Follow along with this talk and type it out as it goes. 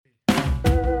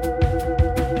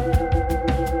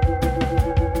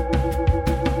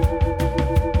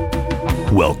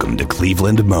Welcome to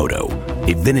Cleveland Moto,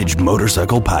 a vintage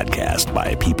motorcycle podcast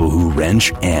by people who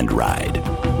wrench and ride.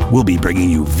 We'll be bringing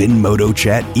you VinMoto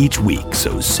chat each week,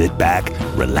 so sit back,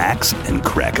 relax, and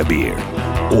crack a beer.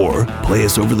 Or play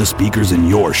us over the speakers in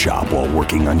your shop while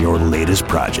working on your latest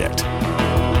project.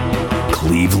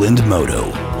 Cleveland Moto.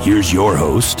 Here's your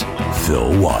host,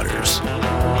 Phil Waters.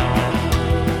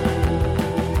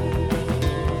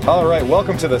 All right,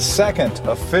 welcome to the second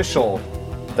official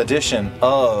edition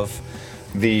of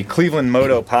the Cleveland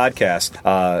Moto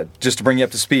podcast. Just to bring you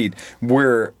up to speed,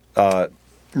 we're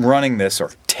running this,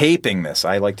 or taping this.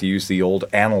 I like to use the old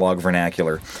analog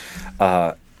vernacular.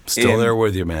 Still there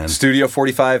with you, man. Studio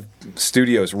 45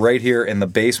 Studios, right here in the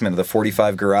basement of the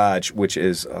 45 Garage, which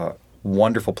is a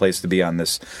wonderful place to be on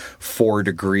this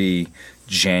 4-degree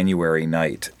January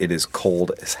night. It is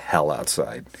cold as hell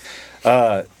outside.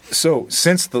 So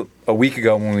since a week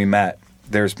ago when we met,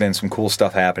 there's been some cool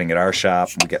stuff happening at our shop.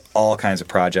 We get all kinds of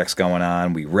projects going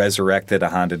on. We resurrected a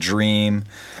Honda Dream.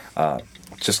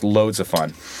 Just loads of fun.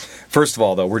 First of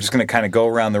all, though, we're just going to kind of go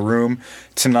around the room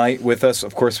tonight with us.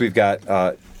 Of course, we've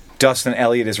got Dustin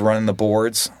Elliott is running the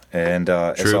boards. And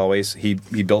as always, he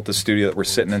built the studio that we're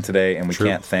sitting in today, and we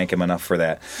can't thank him enough for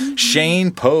that. Mm-hmm.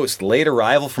 Shane Post, late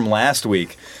arrival from last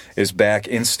week, is back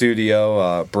in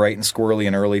studio, bright and squirrely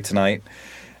and early tonight.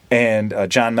 And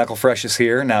John Meckelfresh is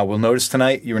here. Now, we'll notice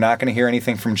tonight you're not going to hear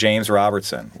anything from James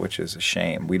Robertson, which is a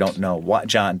shame. We don't know. What.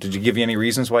 John, did you give you any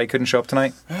reasons why he couldn't show up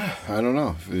tonight? I don't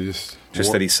know.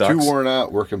 Just that he sucks? Too worn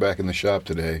out working back in the shop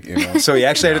today. You know? So he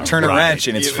actually had to turn a wrench,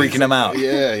 and it's freaking him out.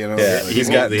 Yeah, you know. Yeah, he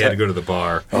had to go to the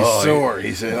bar. He's sore.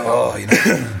 He said,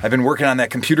 I've been working on that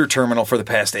computer terminal for the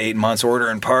past 8 months,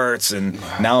 ordering parts, and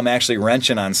now I'm actually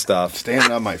wrenching on stuff.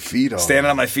 Standing on my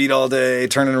feet all day,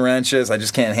 turning wrenches. I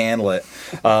just can't handle it.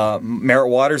 Merritt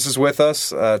Waters is with us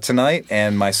tonight,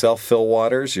 and myself, Phil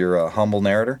Waters, your humble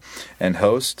narrator and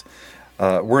host.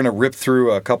 We're going to rip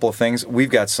through a couple of things. We've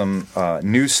got some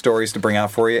news stories to bring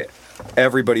out for you.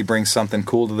 Everybody brings something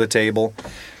cool to the table.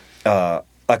 A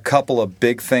couple of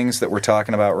big things that we're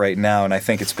talking about right now, and I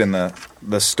think it's been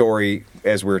the story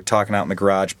as we were talking out in the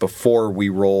garage before we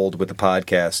rolled with the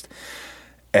podcast.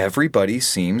 Everybody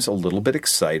seems a little bit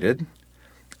excited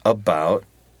about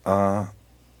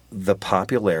the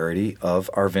popularity of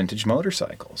our vintage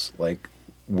motorcycles. Like,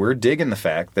 we're digging the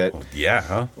fact that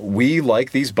we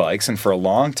like these bikes, and for a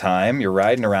long time, you're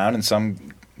riding around in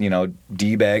some,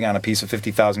 D-bag on a piece of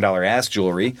 $50,000 ass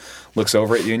jewelry, looks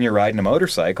over at you and you're riding a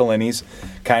motorcycle, and he's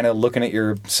kind of looking at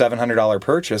your $700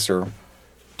 purchase or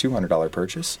 $200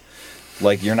 purchase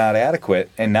like you're not adequate,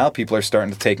 and now people are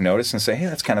starting to take notice and say, hey,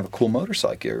 that's kind of a cool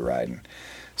motorcycle you're riding.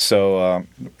 So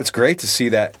it's great to see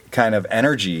that kind of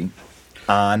energy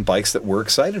on bikes that we're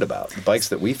excited about, bikes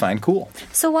that we find cool.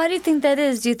 So why do you think that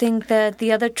is? Do you think that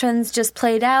the other trends just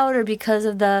played out, or because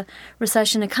of the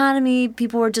recession economy,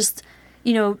 people were just,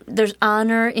 there's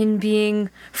honor in being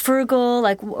frugal,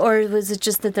 or was it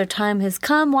just that their time has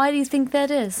come? Why do you think that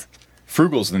is?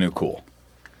 Frugal's the new cool.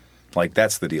 Like,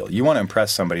 that's the deal. You want to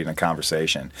impress somebody in a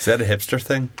conversation. Is that a hipster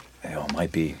thing? Oh, it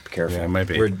might be. Be careful. Yeah, it might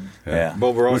be.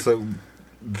 Well, we're also...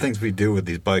 The things we do with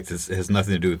these bikes has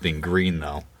nothing to do with being green,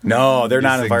 though. No, they're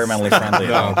not environmentally friendly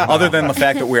at all. Other than the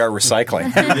fact that we are recycling.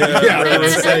 We're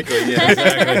recycling. Yeah,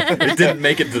 exactly. It didn't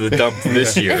make it to the dump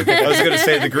this year. I was going to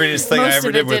say the greenest thing I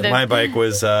ever did with my bike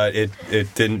was it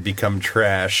didn't become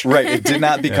trash. Right, it did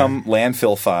not become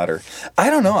landfill fodder. I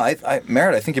don't know.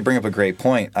 Merritt, I think you bring up a great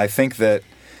point. I think that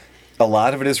a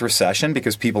lot of it is recession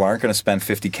because people aren't going to spend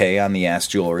 $50K on the ass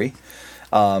jewelry.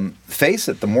 Face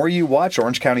it, the more you watch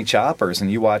Orange County Choppers and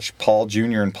you watch Paul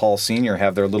Jr. and Paul Sr.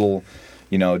 have their little,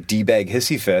 D-bag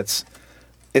hissy fits,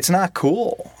 it's not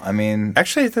cool. I mean...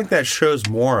 Actually, I think that shows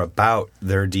more about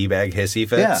their D-bag hissy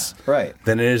fits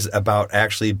than it is about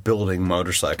actually building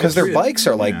motorcycles. Because their bikes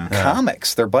are like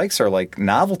comics. Their bikes are like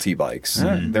novelty bikes.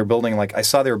 They're building I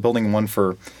saw they were building one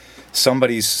for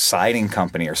somebody's siding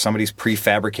company or somebody's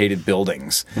prefabricated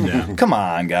buildings. Yeah. Come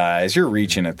on, guys. You're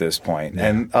reaching at this point. Yeah.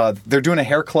 And they're doing a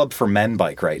hair club for men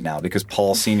bike right now because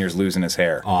Paul Sr.'s losing his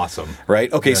hair. Awesome. Right?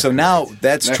 Okay, so now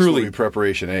that's next truly... will be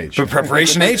Preparation H.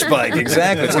 Preparation H bike,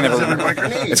 exactly. It's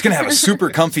going to have a super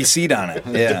comfy seat on it.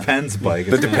 The Depends bike.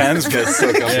 The Depends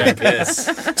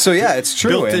bike. So yeah, it's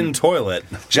true. Built-in toilet.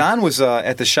 John was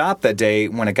at the shop that day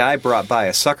when a guy brought by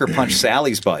a Sucker Punch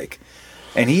Sally's bike.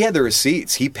 And he had the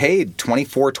receipts. He paid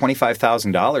 $24,000,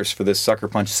 $25,000 for this Sucker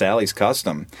Punch Sally's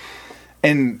custom.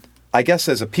 And I guess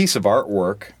as a piece of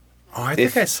artwork... Oh, I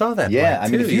think I saw that. Yeah, I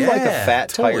mean, if you like a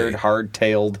fat-tired,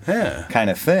 hard-tailed kind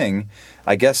of thing,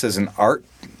 I guess as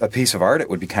a piece of art, it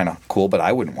would be kind of cool, but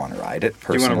I wouldn't want to ride it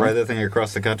personally. Do you want to ride that thing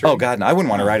across the country? Oh, God, no. I wouldn't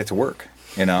want to ride it to work,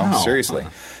 seriously.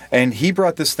 And he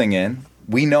brought this thing in.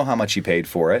 We know how much he paid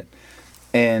for it.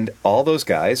 And all those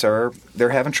guys they're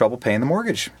having trouble paying the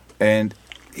mortgage. And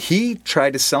he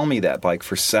tried to sell me that bike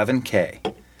for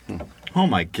 $7,000. Oh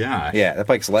my gosh. Yeah, that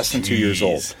bike's less than 2 years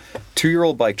old.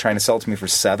 2-year-old bike trying to sell it to me for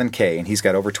 $7,000, and he's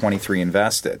got over 23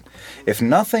 invested. If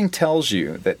nothing tells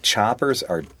you that choppers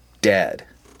are dead,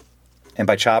 and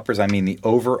by choppers I mean the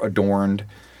over-adorned,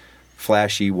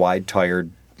 flashy,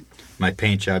 wide-tired. My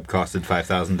paint job costed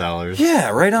 $5,000.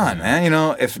 Yeah, right on, man. You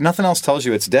know, if nothing else tells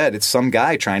you it's dead, it's some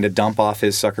guy trying to dump off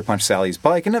his Sucker Punch Sally's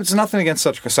bike. And it's nothing against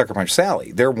Sucker Punch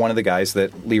Sally. They're one of the guys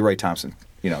that Leroy Thompson,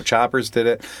 choppers did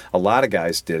it. A lot of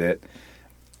guys did it.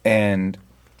 And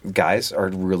guys are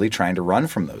really trying to run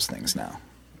from those things now.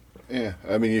 Yeah,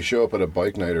 I mean, you show up at a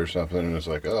bike night or something, and it's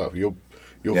like, oh, you'll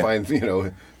find,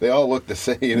 they all look the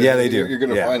same. Yeah, they do. You're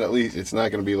going to find at least, it's not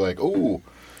going to be like, oh,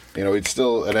 it's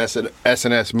still an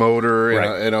S&S motor,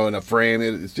 right. And a frame.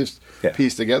 It's just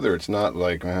pieced together. It's not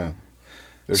like,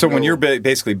 So when you're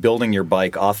basically building your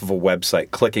bike off of a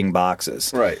website, clicking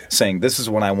boxes, right, saying this is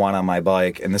what I want on my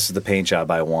bike, and this is the paint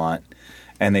job I want,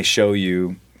 and they show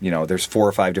you, there's 4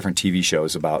 or 5 different TV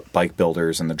shows about bike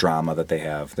builders and the drama that they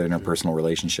have, their interpersonal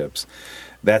relationships.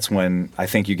 That's when I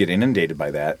think you get inundated by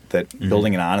that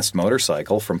building an honest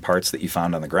motorcycle from parts that you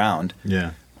found on the ground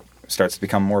starts to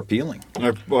become more appealing.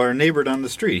 Our neighbor down the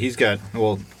street, he's got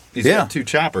 2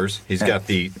 choppers. He's got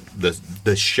the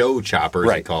show chopper,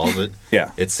 as he calls it.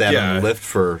 Yeah. It sat on the lift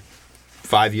for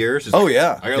 5 years. I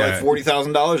got like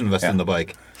 $40,000 invested in the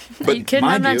bike. But you kidding?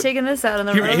 I'm not taking this out on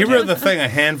the road. He rode the thing a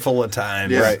handful of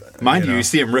times. Yeah. Right. Mind you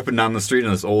see him ripping down the street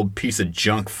on this old piece of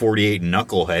junk 48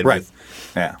 knucklehead. Right.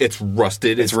 It's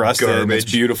rusted. It's rusted. Garbage.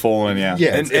 It's beautiful. And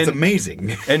it's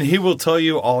amazing. And he will tell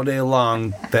you all day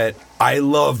long that I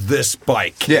love this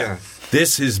bike. Yeah.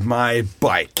 This is my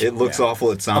bike. It looks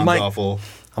awful. It sounds awful.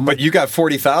 But you got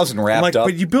 40,000 wrapped up.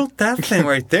 But you built that thing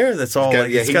right there. That's all.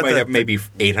 He might have maybe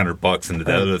 $800 into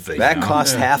the other thing. That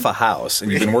cost half a house, and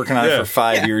you've been working on it for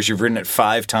 5 years. You've ridden it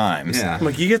 5 times. Yeah. I'm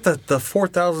like, you get the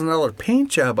 $4,000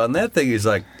 paint job on that thing. He's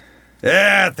like,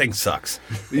 that thing sucks.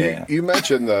 You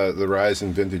mentioned the rise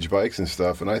in vintage bikes and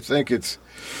stuff, and I think it's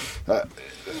kind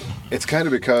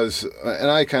of because,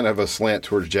 and I kind of have a slant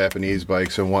towards Japanese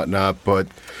bikes and whatnot, but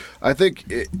I think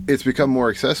it's become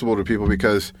more accessible to people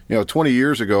because, 20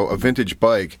 years ago, a vintage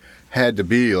bike had to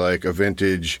be like a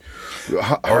vintage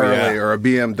Harley or a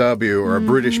BMW or a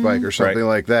British bike or something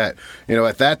like that.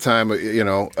 At that time,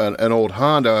 an old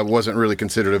Honda wasn't really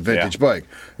considered a vintage bike.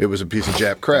 It was a piece of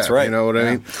Jap crap. That's right. You know what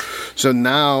I mean? So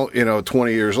now,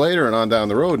 20 years later and on down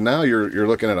the road, now you're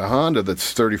looking at a Honda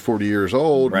that's 30, 40 years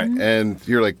old, and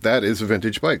you're like, that is a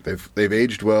vintage bike. They've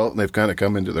aged well, and they've kind of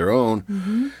come into their own.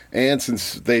 Mm-hmm. And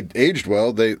since they aged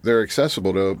well, they're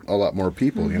accessible to a lot more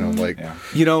people.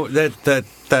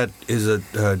 That is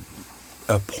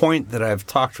a point that I've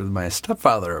talked with my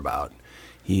stepfather about.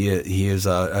 He is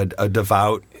a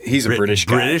devout. He's a British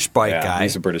bike guy.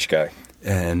 He's a British guy,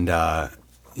 and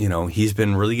he's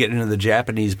been really getting into the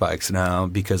Japanese bikes now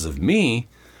because of me.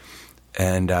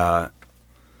 And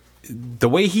the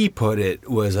way he put it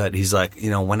was that he's like,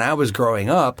 when I was growing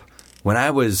up, when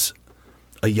I was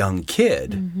a young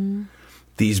kid,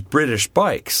 these British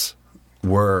bikes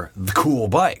were the cool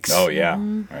bikes. Oh,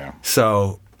 yeah.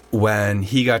 So when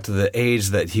he got to the age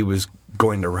that he was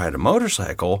going to ride a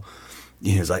motorcycle,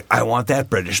 he was like, I want that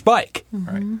British bike.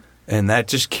 Right. And that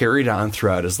just carried on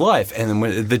throughout his life. And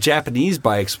when the Japanese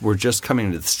bikes were just coming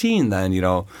into the scene then,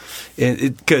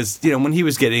 because, when he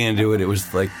was getting into it, it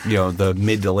was like, the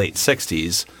mid to late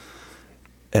 60s.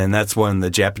 And that's when the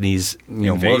Japanese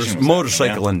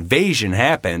motorcycle invasion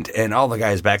happened, and all the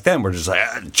guys back then were just like,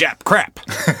 Jap crap.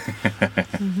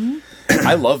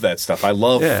 I love that stuff. I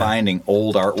love finding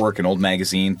old artwork and old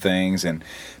magazine things and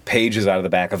pages out of the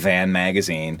back of Van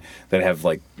magazine that have,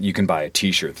 like, you can buy a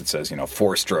T-shirt that says,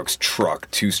 4 strokes truck,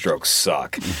 2 strokes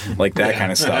suck, like that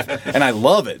kind of stuff. And I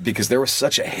love it because there was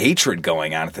such a hatred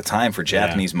going on at the time for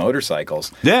Japanese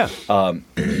motorcycles. Yeah.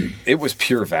 It was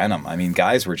pure venom. I mean,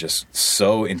 guys were just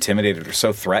so intimidated or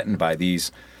so threatened by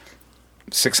these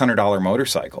 $600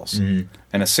 motorcycles. Mm-hmm.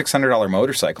 And a $600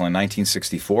 motorcycle in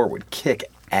 1964 would kick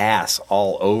ass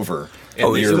all over. It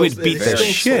would beat the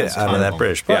shit out of that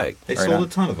British bike. They sold a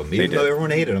ton of them, even though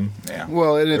everyone hated them. Yeah.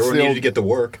 Well, and it's everyone needed to get to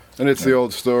work. And it's the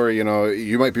old story,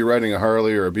 you might be riding a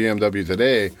Harley or a BMW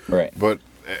today, but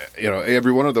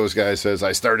every one of those guys says,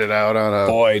 I started out on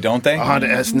a don't they? A Honda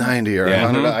S90 or a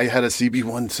Honda, I had a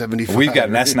CB175. We've got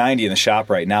an S90 in the shop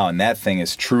right now, and that thing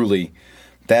is truly,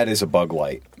 that is a bug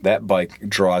light. That bike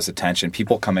draws attention.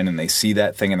 People come in and they see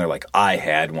that thing and they're like, I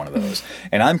had one of those.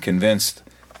 And I'm convinced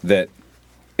that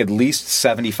at least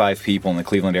 75 people in the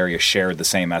Cleveland area shared the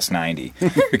same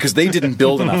S90 because they didn't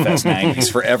build enough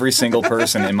S90s for every single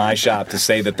person in my shop to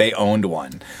say that they owned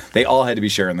one. They all had to be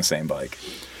sharing the same bike.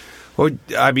 Well,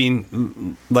 I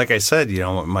mean, like I said,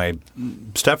 what my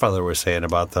stepfather was saying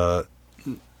about the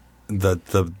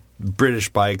British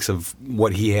bikes of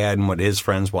what he had and what his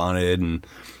friends wanted, and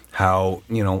how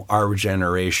our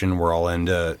generation were all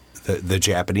into the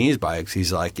Japanese bikes.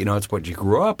 He's like, it's what you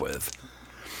grew up with.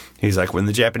 He's like, when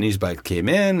the Japanese bike came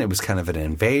in, it was kind of an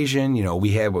invasion.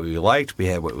 We had what we liked, we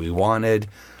had what we wanted,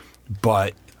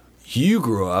 but you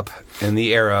grew up in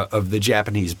the era of the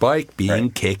Japanese bike being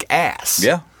kick ass.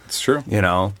 Yeah, it's true.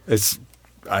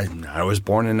 I was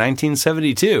born in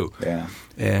 1972. Yeah.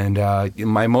 And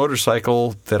my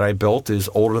motorcycle that I built is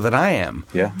older than I am.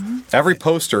 Yeah. Mm-hmm. Every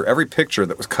poster, every picture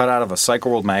that was cut out of a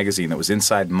Cycle World magazine that was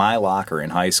inside my locker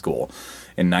in high school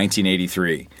in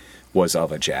 1983 was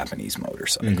of a Japanese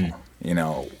motorcycle.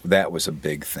 Mm-hmm. That was a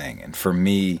big thing. And for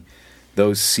me,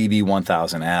 those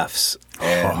CB1000Fs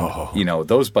and,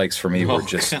 those bikes for me were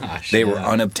just, they were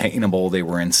unobtainable. They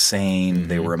were insane. Mm-hmm.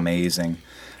 They were amazing.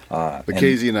 The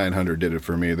KZ900 did it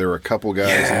for me. There were a couple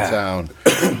guys in town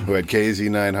who had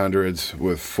KZ900s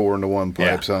with 4-to-1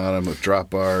 pipes on them with drop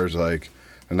bars,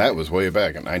 and that was way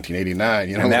back in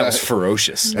 1989. And that was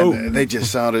ferocious. And they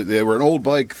just sounded. They were an old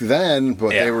bike then,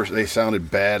 but they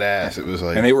sounded badass. It was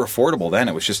and they were affordable then.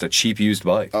 It was just a cheap used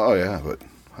bike. Oh yeah, but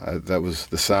that was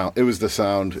the sound. It was the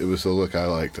sound. It was the look I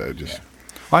liked.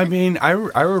 I mean, I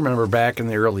remember back in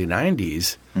the early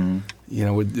 90s. Mm-hmm.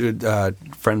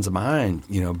 With friends of mine,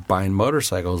 buying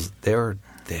motorcycles, they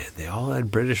all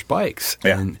had British bikes,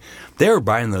 and they were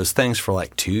buying those things for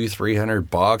like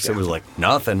 $200-$300. It was like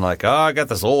nothing. Like, I got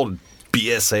this old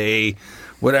BSA,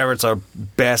 whatever. It's a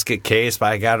basket case,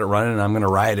 but I got it running, and I'm going to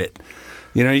ride it.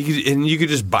 You could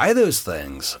just buy those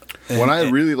things. When I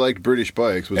really liked British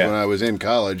bikes was when I was in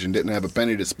college and didn't have a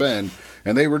penny to spend,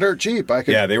 and they were dirt cheap.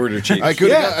 They were dirt cheap. I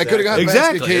could have got a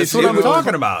basket case. That's what I'm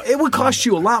talking about. It would cost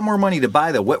you a lot more money to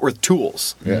buy the Whitworth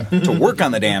tools to work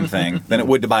on the damn thing than it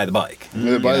would to buy the bike.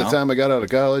 By the time I got out of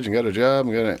college and got a job,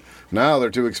 now they're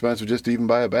too expensive just to even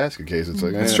buy a basket case. It's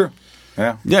like that's true.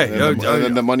 Yeah. And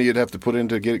then the money you'd have to put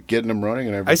into getting them running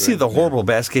and everything. I see the horrible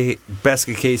basket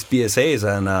case BSAs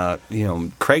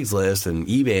on Craigslist and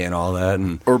eBay and all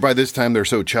that, or by this time they're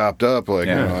so chopped up.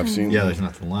 I've seen. Yeah, there's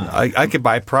nothing left. I could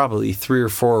buy probably 3 or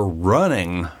 4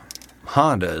 running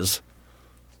Hondas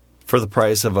for the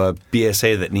price of a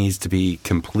BSA that needs to be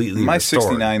completely My restored.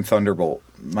 69 Thunderbolt,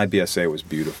 my BSA was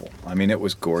beautiful. I mean, it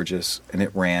was gorgeous and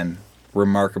it ran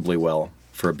remarkably well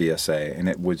for a BSA, and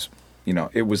it was.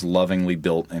 It was lovingly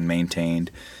built and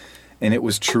maintained, and it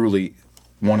was truly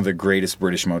one of the greatest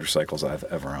British motorcycles I've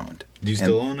ever owned. Do you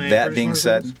still own a That British being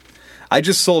motorcycle? said, I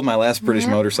just sold my last British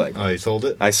motorcycle. Oh, you sold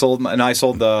it? I sold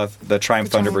the Triumph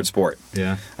Thunderbird Sport.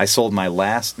 Yeah. I sold my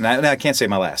last. No, I can't say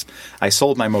my last. I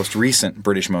sold my most recent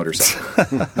British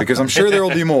motorcycle because I'm sure there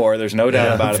will be more. There's no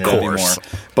doubt about it. There'll be more.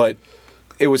 But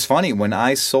it was funny when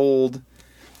I sold,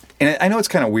 and I know it's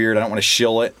kind of weird. I don't want to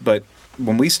shill it, but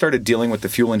when we started dealing with the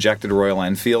fuel-injected Royal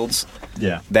Enfields,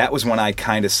 that was when I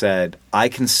kind of said, I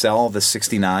can sell the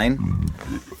 69,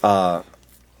 I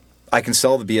can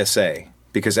sell the BSA,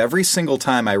 because every single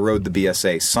time I rode the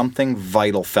BSA, something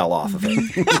vital fell off of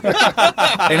it.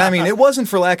 And I mean, it wasn't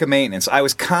for lack of maintenance. I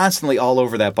was constantly all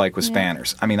over that bike with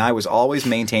spanners. I mean, I was always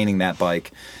maintaining that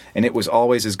bike, and it was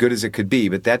always as good as it could be,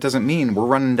 but that doesn't mean we're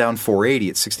running down 480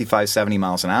 at 65, 70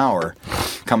 miles an hour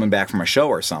coming back from a show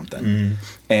or something. Mm.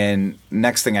 And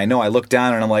next thing I know, I look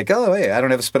down and I'm like, oh, hey, I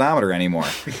don't have a speedometer anymore.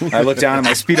 I look down and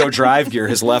my Speedo drive gear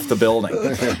has left the building,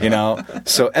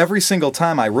 So every single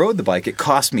time I rode the bike, it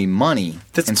cost me money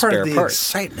in spare parts.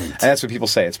 Excitement. That's what people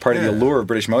say. It's part of the allure of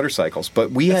British motorcycles.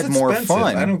 But we had more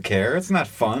fun. I don't care. It's not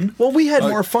fun. Well, we had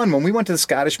more fun when we went to the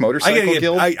Scottish Motorcycle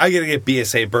Guild. I got to get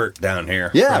BSA Bert down here.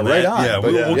 Yeah, right on. Yeah,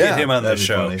 we'll get him on the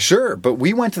show. Funny. Sure, but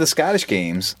we went to the Scottish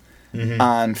Games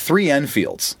on 3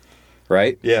 Enfields,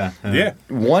 right? Yeah.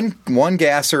 One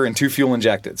gasser and 2 fuel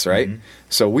injecteds, right? Mm-hmm.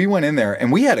 So we went in there and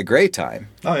we had a great time.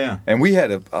 Oh yeah. And we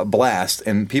had a blast,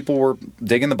 and people were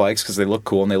digging the bikes because they look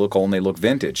cool and they look old and they look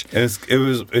vintage. And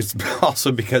it's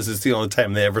also because it's the only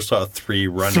time they ever saw 3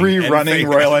 running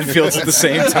Royal Enfields at the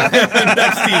same time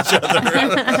next to each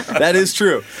other. That is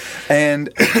true. And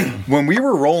when we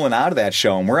were rolling out of that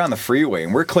show and we're on the freeway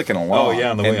and we're clicking along,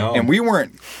 on the way home, and we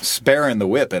weren't sparing the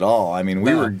whip at all. I mean,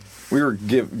 we were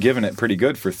giving it pretty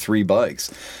good for 3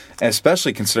 bikes, and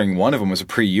especially considering one of them was a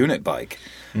pre-unit bike.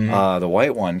 Mm-hmm. The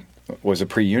white one was a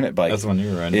pre-unit bike. That's the one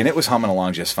you were running. And it was humming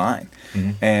along just fine.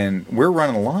 Mm-hmm. And we're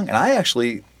running along, and I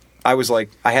actually I was like,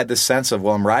 I had this sense of,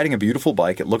 well, I'm riding a beautiful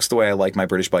bike. It looks the way I like my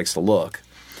British bikes to look,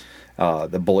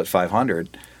 the Bullet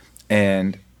 500,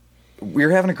 and we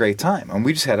were having a great time, and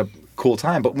we just had a cool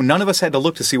time. But none of us had to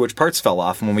look to see which parts fell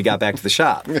off when we got back to the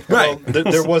shop. Right.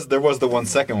 Well, there was the 1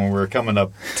 second when we were coming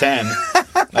up 10.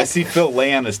 I see Phil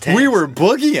lay on his tank. We were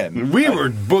boogieing. We were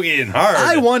boogieing hard.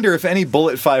 I wonder if any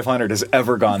Bullet 500 has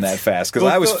ever gone that fast, because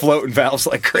I was floating valves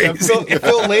like crazy.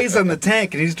 Phil lays on the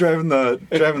tank, and he's driving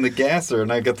the gasser,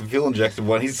 and I got the fuel injected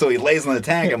one. So he lays on the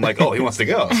tank. I'm like, oh, he wants to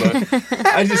go. So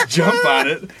I just jump on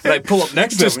it, and I pull up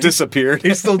next to him. Just disappeared.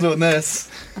 He's still doing this.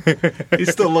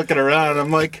 He's still looking around.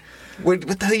 I'm like, what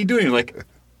the hell are you doing? Like,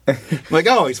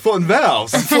 oh, he's floating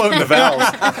valves. Floating the valves.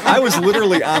 I was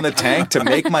literally on the tank to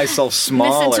make myself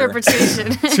smaller.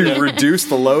 Misinterpretation. To reduce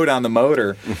the load on the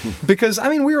motor. Because, I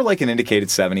mean, we were like an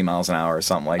indicated 70 miles an hour or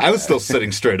something like that. I was still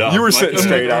sitting straight up. You were sitting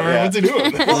straight up, yeah. What's he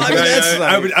doing? Well,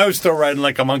 I mean, I was still riding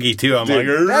like a monkey, too. I'm dude,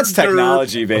 like, that's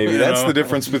technology, baby. You That's know? the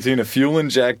difference between a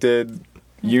fuel-injected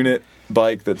unit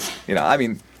bike that's, I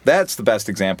mean, that's the best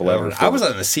example ever. I was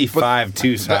on the C5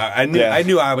 too, so I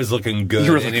knew I was looking good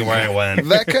anywhere I went.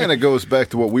 That kind of goes back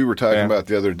to what we were talking about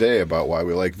the other day about why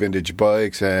we like vintage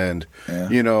bikes, and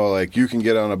like you can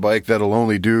get on a bike that'll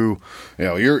only do,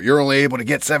 you're only able to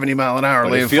get 70 mile an hour,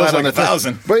 laying flat on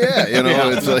 1,000. But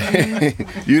it's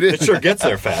like you didn't. It sure gets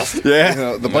there fast.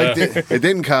 Yeah, the bike it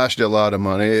didn't cost you a lot of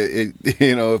money.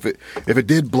 If it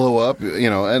did blow up,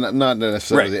 and not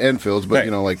necessarily the Enfields, but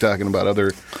like talking about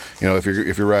other, if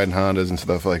you're riding Hondas and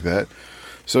stuff like that.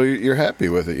 So you're happy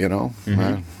with it, Mm-hmm.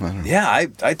 I don't know. Yeah,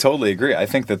 I totally agree. I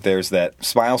think that there's that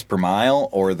miles per mile,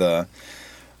 or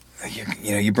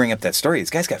you bring up that story. This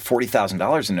guy's got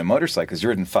 $40,000 into motorcycles. He's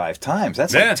ridden 5 times.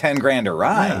 That's like $10,000 a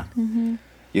ride. Yeah. Mm-hmm.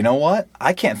 You know what?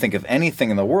 I can't think of anything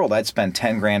in the world I'd spend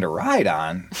 $10,000 a ride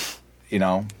on.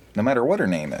 No matter what her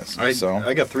name is. I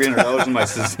got $300 in my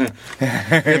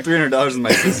 $300 in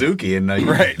my Suzuki, and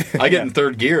I get in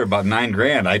third gear about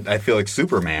 $9,000. I feel like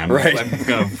Superman. Right. I'm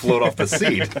gonna float off the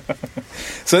seat.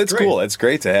 So it's cool. It's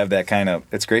great to have that kind of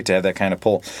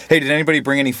pull. Hey, did anybody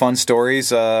bring any fun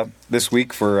stories this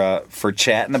week for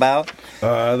chatting about?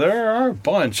 There are a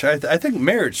bunch. I think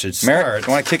Merritt should start. Merritt,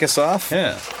 you want to kick us off?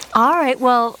 Yeah. All right.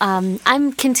 Well,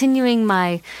 I'm continuing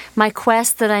my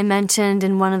quest that I mentioned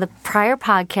in one of the prior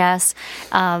podcasts.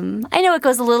 I know it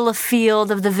goes a little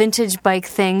afield of the vintage bike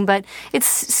thing, but it's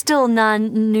still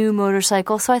non-new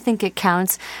motorcycle, so I think it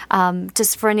counts.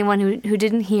 Just for anyone who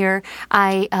didn't hear,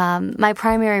 my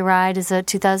primary ride is a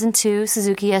 2002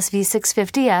 Suzuki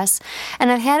SV650S,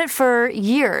 and I've had it for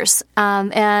years.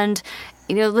 And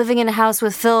living in a house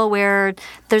with Phil where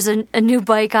there's a new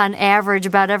bike on average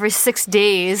about every 6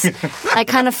 days, I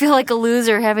kind of feel like a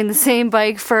loser having the same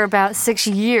bike for about 6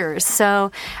 years.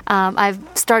 So I've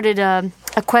started a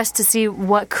quest to see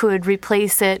what could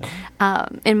replace it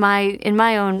in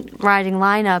my own riding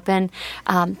lineup. And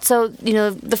so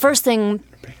the first thing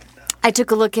I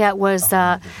took a look at was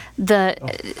the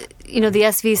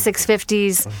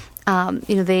SV650s.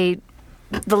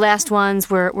 The last ones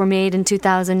were made in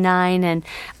 2009, and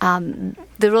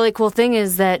the really cool thing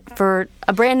is that for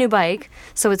a brand new bike,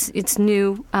 so it's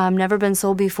new, never been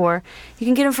sold before, you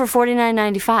can get them for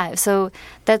 $49.95. So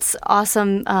that's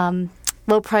awesome.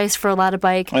 Low price for a lot of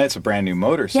bike. Well, it's a brand new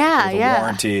motorcycle. Yeah.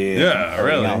 Warranty. Yeah,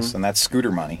 really. Else, and that's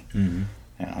scooter money. Mm-hmm.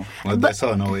 Well, I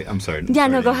saw an 08. I'm sorry. Yeah,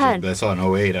 no, go ahead. I saw an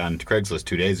 08 on Craigslist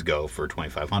 2 days ago for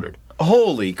 $2,500.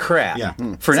 Holy crap! Yeah.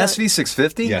 For an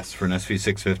SV650. Yes, for an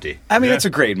SV650. I mean, it's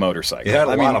a great motorcycle. It had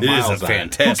a lot of It is miles a on it.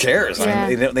 fantastic. Who cares? Yeah.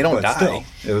 I mean, they don't But die. still,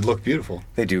 it would look beautiful.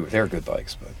 They do. They're good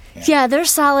bikes, but Yeah, they're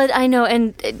solid. I know,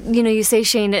 and you say,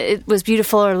 Shane, it was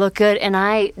beautiful or look good, and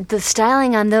the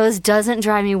styling on those doesn't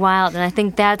drive me wild, and I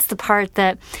think that's the part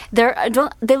that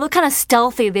they look kind of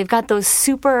stealthy. They've got those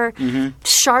super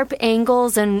sharp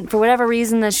angles, and for whatever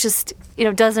reason, that's just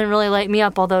doesn't really light me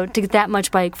up. Although to get that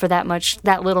much bike for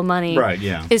that little money, Right,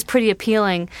 yeah. is pretty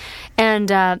appealing,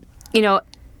 and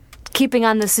keeping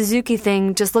on the Suzuki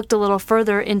thing, just looked a little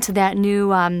further into that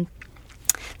new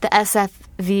the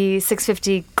SFV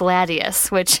 650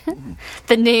 Gladius, which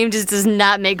the name just does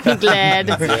not make me glad.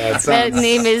 That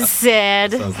name is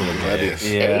sad. Sounds a little gladius.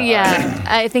 Yeah,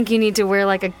 I think you need to wear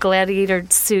like a gladiator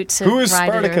suit to Who is ride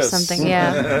Spartacus? it or something.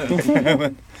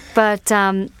 Yeah, but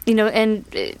and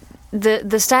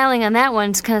the styling on that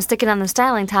one's kind of sticking on the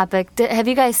styling topic. Have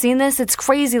you guys seen this? It's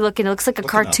crazy looking. It looks like a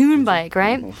cartoon bike,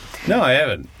 right? No, I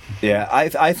haven't. Yeah,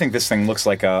 I think this thing looks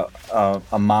like a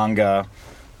manga,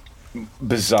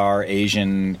 bizarre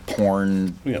Asian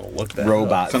porn Look that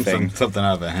robot thing. Something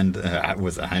out of a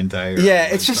hentai. Or Yeah,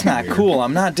 it's just not weird. cool.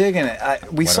 I'm not digging it.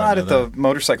 We Why saw don't it I at know the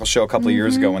motorcycle show a couple of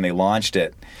years ago when they launched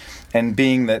it, and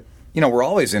being that we're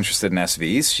always interested in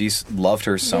SVs. She's loved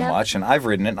hers so Yeah. much, and I've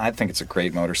ridden it, and I think it's a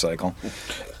great motorcycle.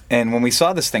 And when we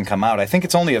saw this thing come out, I think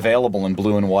it's only available in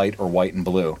blue and white or white and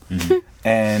blue.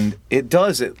 And it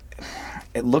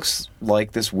looks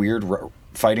like this weird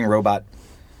fighting robot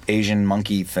Asian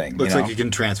monkey thing. Looks you know? like you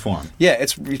can transform. Yeah,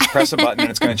 you press a button and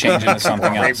it's going to change into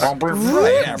something else.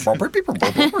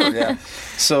 Right, yeah.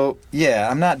 So, yeah,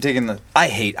 I'm not digging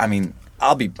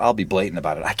I'll be blatant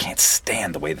about it. I can't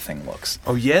stand the way the thing looks.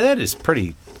 Oh yeah, that is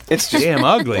pretty. It's just Damn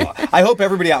ugly. I hope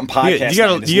everybody out in podcast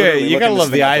You gotta love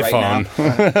the iPhone.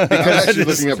 I'm actually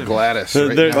looking up Gladys.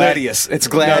 Right They're- now. Gladius. It's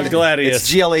Gladius. No, Gladius.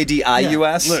 It's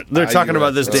Gladius. They're talking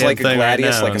about this It's damn like a thing right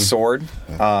gladius, now. like a sword.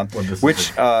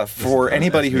 Which, for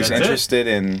anybody who's That's it. interested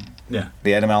in Yeah.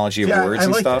 the etymology of Yeah, words I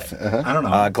and like stuff, that. I don't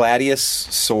know. gladius,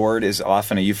 sword, is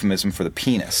often a euphemism for the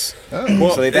penis.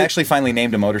 Well, So they've actually finally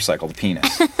named a motorcycle the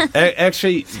penis.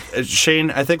 Actually, Shane,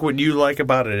 I think what you like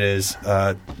about it is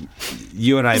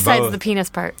you and I Besides both. the penis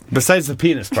part. Besides the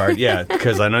penis part, yeah,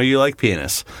 because I know you like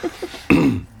penis.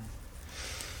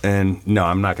 And no,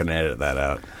 I'm not going to edit that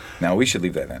out. No, we should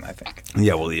leave that in, I think.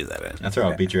 Yeah, we'll leave that in. That's where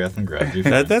I'll beat your ass and grab you.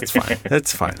 That's fine.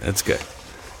 That's fine. That's good.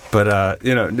 But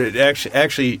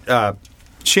actually,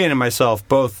 Shane and myself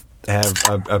both have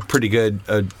a pretty good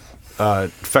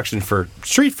affection for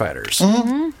Street Fighters.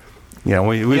 Mm-hmm. Yeah,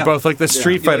 we both like the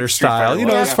Street Fighter like Street style. Fighter, You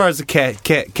know, yeah. as far as the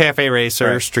cafe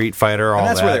racer, Right. Street Fighter, all And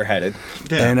that's that. where they're headed.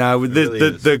 Yeah, And it really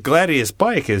is. the Gladius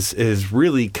bike is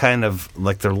really kind of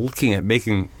like they're looking at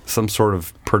making some sort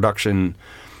of production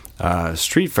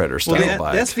Street Fighter style Well, the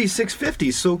bike. SV650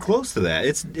 is so close to that.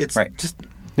 It's Right. just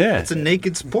Yeah. it's a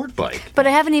naked sport bike. But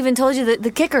I haven't even told you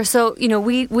the kicker. So,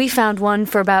 we found one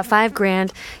for about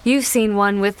 $5,000. You've seen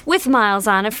one with miles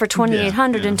on it for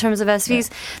 $2,800 in terms of SVs.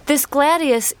 This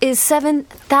Gladius is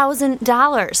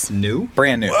 $7,000. New?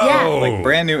 Brand new. Yeah. Like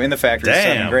brand new in the factory,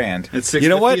 Damn. $7,000. It's 650 You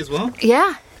know what? as well?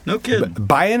 Yeah. No kidding.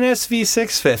 Buy an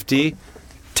SV650,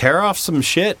 tear off some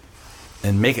shit,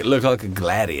 and make it look like a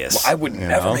Gladius. I would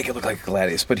never make it look like a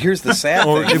Gladius, but here's the sad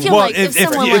Or thing. If you like- if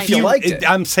someone liked you it. liked it.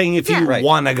 I'm saying if Yeah. you Right.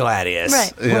 want a Gladius,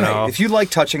 Right. you know. If you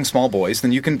like touching small boys,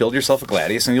 then you can build yourself a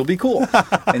Gladius and you'll be cool.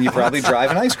 And you probably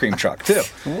drive an ice cream truck too.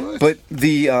 But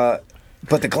the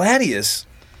Gladius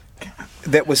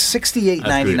that was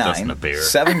 $68.99, a beer.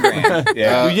 $7,000.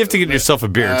 Yeah. Well, you have to get yourself a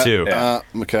beer too.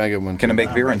 Can I get one? Can I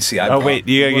make beer and see? Oh wait,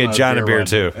 you gotta get John a beer run.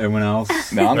 too. Everyone else?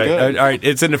 No, I'm Right, good. all right,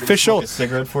 it's an official. A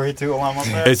cigarette for you too while I'm up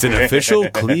there? It's an official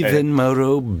Cleveland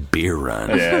Moto beer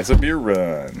run. Yeah, it's a beer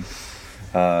run.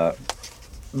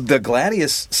 The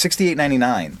Gladius,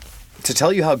 $68.99. To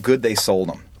tell you how good they sold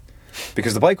them,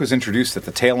 because the bike was introduced at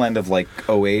the tail end of like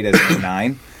 08 as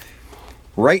 09.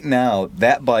 Right now,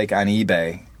 that bike on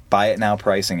eBay, buy it now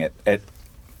pricing it at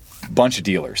a bunch of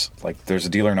dealers. Like there's a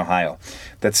dealer in Ohio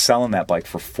that's selling that bike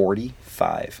for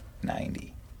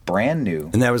 $45.90, brand new.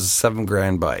 And that was a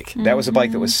 $7,000 bike. That was a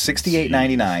bike that was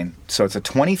 $68.99, so it's a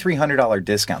 $2,300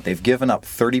 discount. They've given up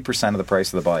 30% of the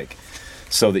price of the bike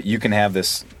so that you can have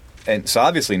this. And so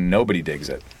obviously nobody digs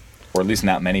it, or at least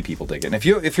not many people dig it. And if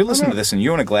you're listening to this and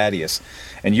you own a Gladius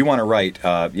and you want to write,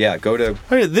 go to.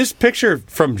 Hey, this picture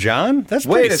from John, that's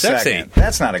Wait pretty a sexy. second,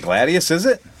 that's not a Gladius, is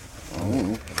it?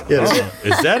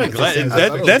 Is that a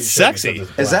Gladius? That's sexy.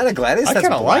 Is that a Gladius? I That's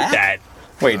kind of like black? that.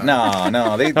 Wait,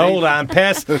 no, they Hold on,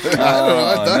 pass.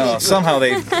 no, somehow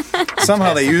they used.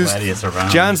 Gladius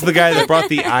around. John's the guy that brought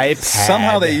the iPad.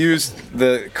 Somehow they used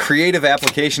the creative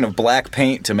application of black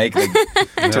paint to make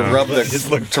to rub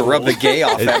the gay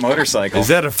off that motorcycle. Is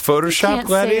that a Photoshop Can't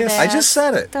say Gladius? that. I just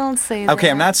said it. Don't say that.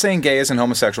 Okay, I'm not saying gay as in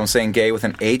homosexual. I'm saying gay with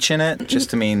an H in it, just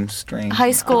to mean strange.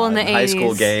 High school in the High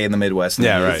school 80s. gay in the Midwest. in the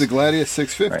Yeah, 80s. right. It's the Gladius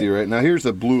 650 right now. Here's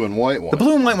the blue and white one. The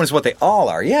blue and white one is what they all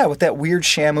are. Yeah, with that weird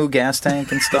Shamu gas tank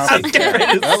and stuff.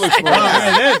 That looks Oh,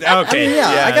 man, okay. Yeah,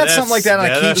 I got that's- something like that on a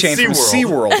that's keychain from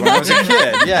SeaWorld. SeaWorld when I was a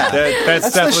kid. Yeah.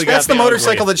 That's definitely got That's the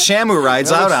motorcycle ugly. that Shamu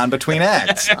rides out on between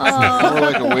acts. more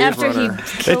like a wave After he runner.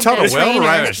 They killed taught that a whale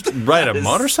trainer. ride a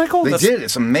motorcycle? They That's did.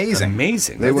 It's amazing.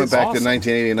 amazing. They went That's back awesome. to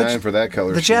 1989 for that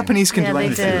color The scheme. Japanese can Yeah, do they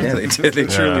anything. did. Yeah, they did. They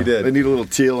truly They did. need a little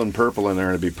teal and purple in there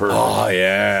and it'd be perfect. Oh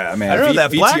yeah, man. I don't know,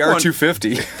 that black VTR one-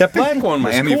 250. That black one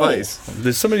was Miami cool. Vice.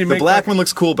 Did somebody The make black one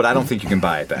looks cool, but I don't think you can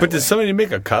buy it that But way. did somebody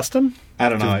make a custom? I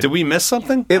don't know. Did we miss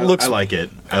something? It looks I like it.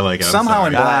 I like it. I'm somehow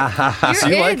in sorry. black. You're,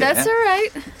 You hey, like it, that's yeah? all right.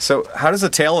 So how does the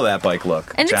tail of that bike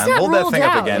look? And it's John, not hold that ruled thing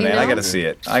up out, again, you man. I know? gotta see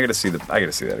it. I gotta see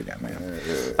that again, man.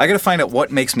 I gotta find out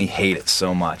what makes me hate it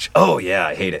so much. Oh yeah,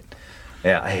 I hate it.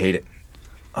 Yeah, I hate it.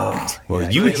 Oh,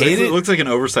 Well, you It hate It it. looks like an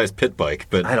oversized pit bike,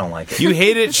 but I don't like it. You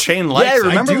hate it. Shane likes Yeah, it.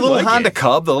 remember I the do little like Honda it.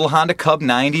 Cub, the little Honda Cub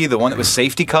 90, the one that was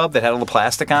Safety Cub that had all the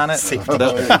plastic on it?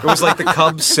 It was like the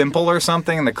Cub Simple or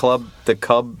something, and the Cub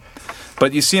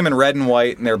But you see them in red and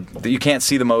white, and you can't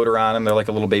see the motor on them. They're like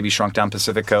a little baby shrunk down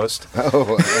Pacific Coast.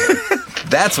 Oh,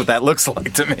 That's what that looks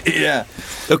like to me. Yeah.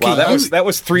 Okay, Wow, that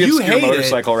was three you obscure hate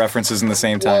motorcycle references in the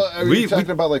same time. well, are you talking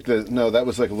about like that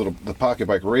was like the Pocket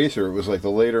Bike Racer. It was like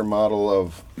the later model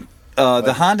of.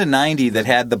 The Honda 90 that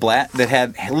had that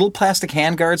had little plastic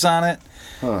handguards on it,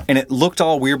 and it looked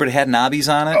all weird, but it had knobbies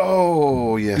on it.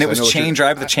 Oh, yes. And it was chain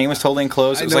drive. The chain was totally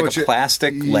enclosed. It was like a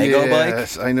plastic Lego bike.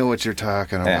 Yes, I know what you're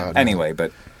talking Yeah, about. anyway,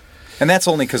 and that's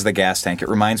only because of the gas tank. It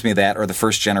reminds me of that, or the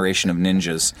first generation of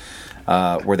Ninjas,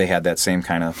 where they had that same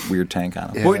kind of weird tank on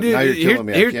them. Yeah, Well, dude, now you're killing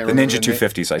me. I here- can't The remember Ninja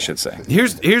 250s, I should say.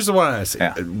 Here's the one I say.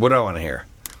 Yeah. What I want to hear.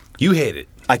 You hate it.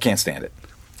 I can't stand it.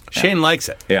 Shane likes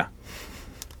it. Yeah.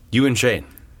 You and Shane.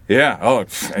 Yeah. Oh.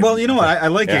 Well, you know what? I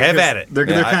like it. Have 'cause at it. They're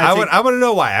Yeah, kind I of. want to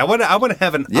know why. I want to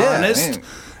have an Yeah,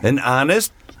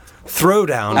 honest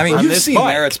throwdown. I mean, on you've this seen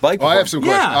bike. Merritt's bike Oh, before. I have some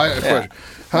questions. Yeah. I have a question.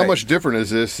 How Right. much different is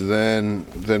this than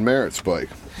Merritt's bike?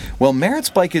 Well, Merritt's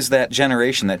bike is that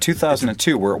generation, that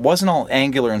 2002, where it wasn't all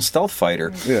angular and stealth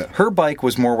fighter. Yeah. Her bike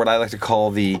was more what I like to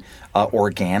call the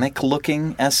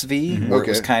organic-looking SV, where it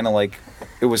was Okay. kind of like,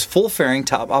 it was full fairing,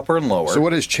 top, upper, and lower. So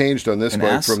what has changed on this An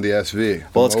bike S? from the SV?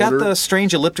 Well, it's got motor? the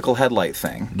strange elliptical headlight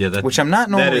thing, Yeah, which I'm not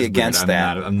that normally is against weird.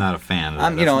 that. I'm not a fan of that.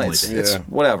 I'm, you know, That's the only it's thing. Yeah.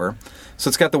 whatever. So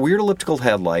it's got the weird elliptical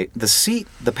headlight. The seat,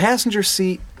 the passenger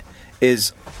seat,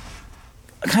 is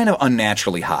kind of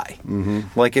unnaturally high. Mm-hmm.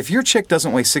 Like if your chick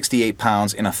doesn't weigh 68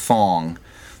 pounds in a thong,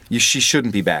 she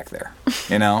shouldn't be back there.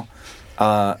 You know,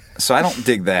 so I don't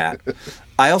dig that.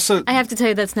 I have to tell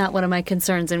you that's not one of my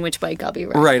concerns in which bike I'll be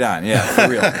riding. Right on, yeah, for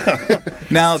real.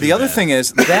 Now, the other thing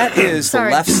is, that is the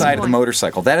Sorry, left side of the disappoint.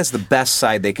 motorcycle. That is the best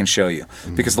side they can show you.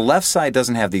 Because the left side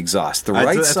doesn't have the exhaust. The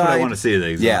right That's side... what I want to see, the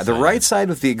exhaust Yeah, the side. right side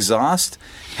with the exhaust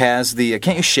has the...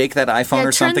 Can't you shake that iPhone Yeah,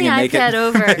 or something turn and the make iPad it...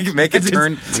 over. make it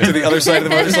turn to the other side of the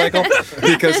motorcycle?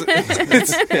 Because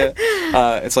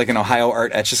it's like an Ohio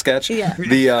Art Etch-a-Sketch.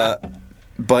 Yeah.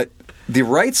 But... The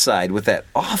right side with that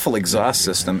awful exhaust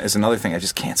system is another thing I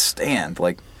just can't stand.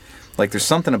 Like there's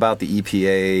something about the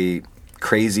EPA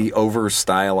crazy,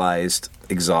 over-stylized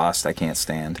exhaust I can't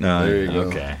stand. There you go.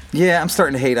 Okay. Yeah, I'm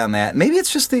starting to hate on that. Maybe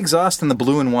it's just the exhaust and the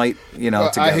blue and white,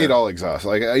 together. I hate all exhaust.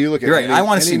 Like you look at You're right. any- I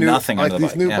wanna any see new- nothing like under the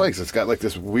these bike, new yeah. bikes. It's got like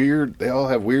this weird. They all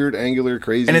have weird angular,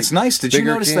 crazy. And it's nice. Did you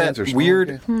bigger notice cans that or smaller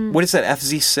weird? cans. What is that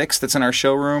FZ6 that's in our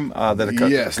showroom? That a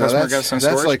Yes, now customer got that's some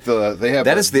storage. like they have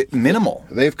that is the minimal.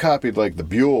 They've copied like the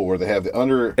Buell where they have the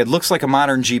under. It looks like a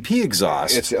modern GP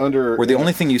exhaust. It's the under where the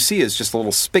only thing you see is just a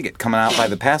little spigot coming out by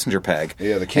the passenger peg.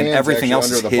 Yeah, the cans and everything else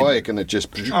under is the hidden. bike, and it just.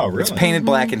 Oh, really? It's painted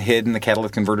black and hidden. The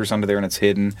catalytic converter's under there, and it's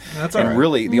hidden. That's all and right.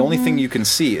 really, the only thing you can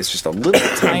see is just a little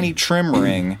tiny trim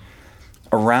ring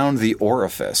around the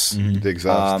orifice. The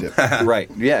exhaust tip. Right?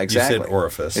 Yeah, exactly. said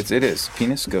orifice. It is.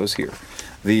 Penis goes here.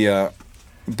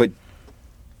 But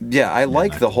yeah, I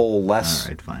like the whole less. All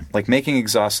right, fine. Like making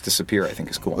exhaust disappear. I think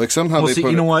is cool. Like somehow Well, they see,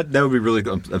 put you know what? That would be really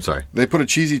good. I'm sorry. they put a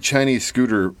cheesy Chinese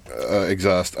scooter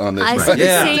exhaust on this I bike. said the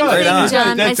Yeah, same right on. thing, John.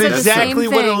 I That's said exactly the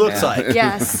same what it thing. looks like.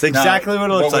 Yes. That's exactly what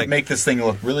it looks What like. would make this thing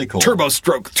look really cool? Turbo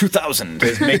Stroke 2000.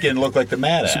 Is make it look like the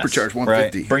Mad Ass. Supercharged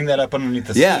 150. Bring that up underneath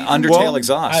the Yeah, seat. undertail Well,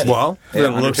 exhaust. Well, Yeah, it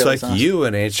looks undertail like exhaust. you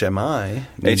and HMI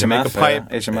need to make a HMF, pipe.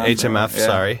 HMF, yeah.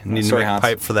 Sorry, need to Sorry, make a Hans.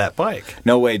 pipe for that bike.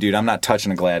 No way, dude. I'm not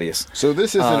touching a Gladius. So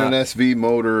this isn't an SV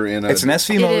motor in a. It's an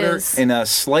SV It motor is. in a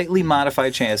slightly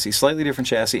modified chassis, slightly different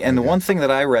chassis. And the one thing that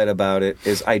I read about it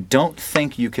is I don't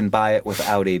think you can buy it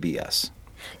without ABS.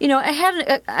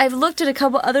 I've looked at a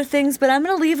couple other things, but I'm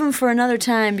going to leave them for another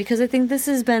time because I think this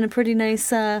has been a pretty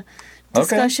nice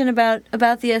discussion about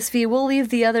the SV. We'll leave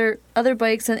the other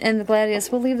bikes and the Gladius.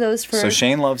 We'll leave those for. So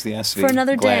Shane loves the SV. For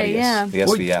another day, Gladius, yeah. The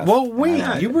SVF. Well,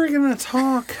 wait. You were going to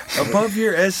talk above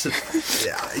your S.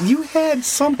 You had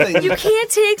something. You can't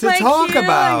take to my talk cue.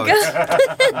 about.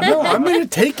 No, I'm going to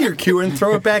take your cue and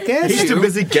throw it back at He's you. too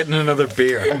busy getting another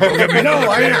beer. No,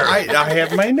 I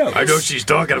have my notes. I know she's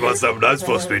talking about something I'm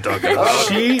supposed to be talking about.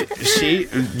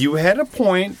 You had a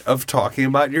point of talking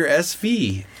about your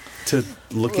SV to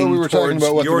looking Well, we were talking towards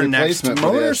about what your the next replacement for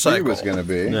the SV motorcycle was going to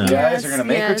be. You guys are going to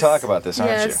make her talk about this,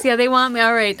 aren't yes. you? Yeah, they want me.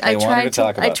 All right, I want her tried to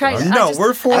talk I about tried. this. No, I just- we're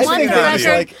I forcing want it the on you.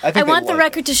 record. I think I want they the like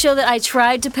record to show that I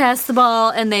tried to pass the ball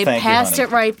and they Thank you, passed honey.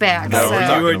 it right back. No, so. we're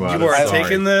talking about you it, are sorry.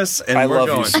 taking this, and I we're love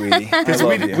going. you, sweetie. I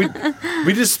love you.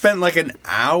 We just spent like an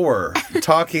hour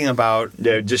talking about.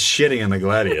 Yeah, just shitting on the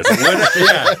Gladius.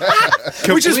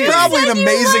 Which is completely- probably an You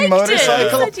amazing liked it.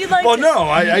 motorcycle. You said you liked well, it. no,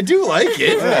 I do like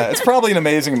it. Yeah, it's probably an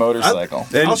amazing motorcycle. motorcycle.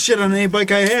 I'll shit on any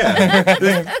bike I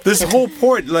have. This whole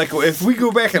point, like, if we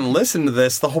go back and listen to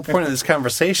this, the whole point of this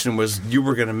conversation was you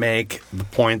were going to make the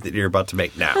point that you're about to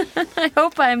make now. I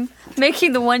hope I'm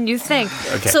making the one you think.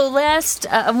 Okay. So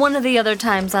one of the other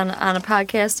times on a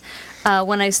podcast,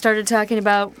 when I started talking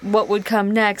about what would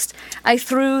come next, I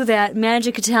threw that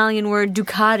magic Italian word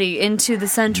Ducati into the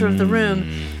center of the room,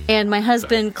 and my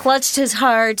husband clutched his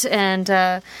heart and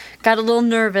got a little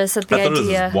nervous at the I thought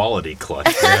idea. it was Wallety clutch.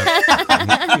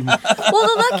 Well,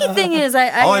 the lucky thing is,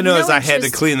 All I know is I had to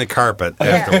interest- clean the carpet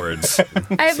afterwards.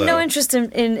 I have So- no interest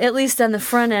in, at least on the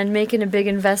front end, making a big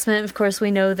investment. Of course, we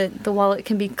know that the wallet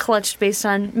can be clutched based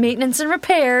on maintenance and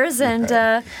repairs, and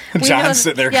we John's know,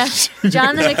 sitting there. Yeah,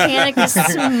 John the mechanic is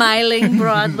smiling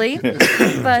broadly,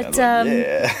 but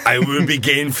I will be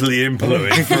gainfully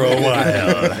employed for a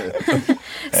while.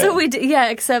 so we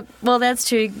except that's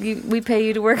true. We pay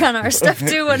you to work on our stuff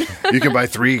too. And You can buy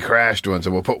 3 crashed ones,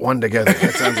 and we'll put one together.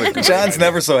 That sounds like John's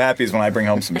never so happy as when I bring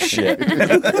home some shit.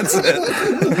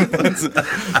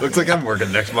 Looks like I'm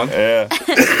working next month. yeah,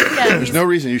 There's no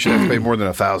reason you should have to pay more than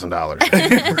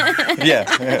 $1,000. Yeah.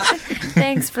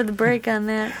 thanks for the break on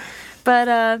that.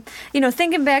 But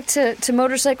thinking back to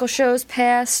motorcycle shows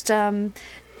past,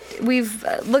 we've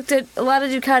looked at a lot of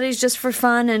Ducatis just for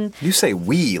fun, and You say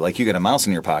we like you got a mouse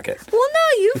in your pocket. well,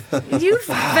 no, you've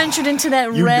ventured into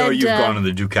that You red. know you've gone in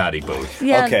the Ducati boat.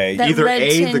 Yeah, Okay, that Either red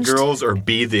A, the tinged- girls, or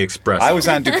B, the espresso. I was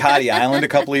on Ducati Island a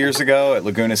couple of years ago at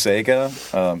Laguna Seca.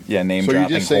 Name So you're dropping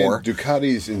just saying whore.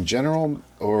 Ducatis in general,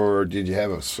 or did you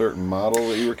have a certain model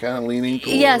that you were kind of leaning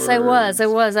towards? Yes, I was.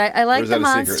 I like is the that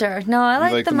a secret? Monster. No, I You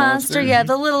like like the the Monster. Monster? Yeah,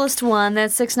 the littlest one,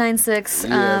 that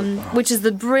 696, which is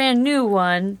the brand new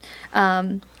one.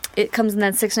 It comes in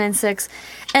that 696,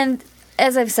 and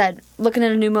as I've said, looking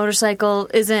at a new motorcycle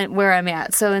isn't where I'm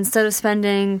at. So instead of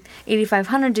spending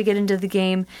 $8,500 to get into the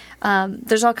game,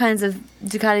 there's all kinds of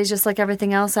Ducatis just like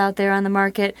everything else out there on the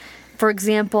market. For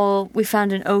example, we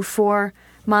found an 04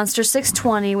 Monster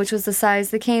 620, which was the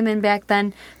size that came in back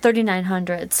then,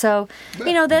 $3,900. So,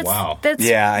 that's Wow. that's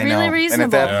Yeah, I really know. reasonable.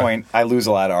 And at that point, I lose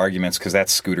a lot of arguments because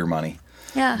that's scooter money.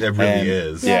 yeah. It really And-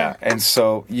 is. Yeah. And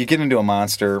so you get into a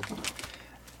Monster,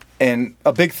 and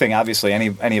a big thing, obviously,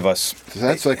 any of us,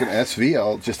 That's like an SV,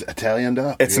 all just Italianed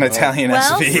up. it's an Italian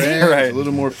Well, SV, Right. right? A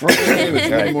little more front. It's a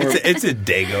little more. It's a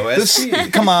Dago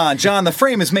SC. Come on, John. The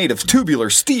frame is made of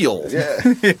tubular steel.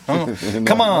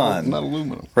 Come on. Not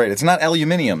aluminum. Right, it's not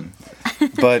aluminium.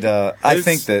 But I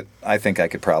think I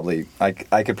could probably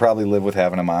live with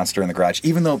having a Monster in the garage.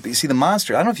 Even though, you see, the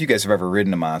Monster, I don't know if you guys have ever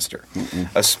ridden a Monster,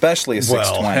 especially a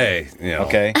 620. Well, hey,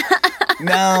 Okay.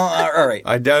 No, all right.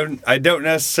 I don't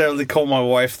necessarily call my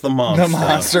wife the Monster. The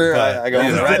Monster. I go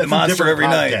you know, ride the Monster every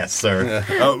night. sir.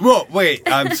 Well, wait.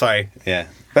 I'm sorry. Yeah.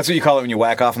 That's what you call it when you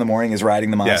whack off in the morning, is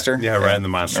riding the Monster. Yeah, riding the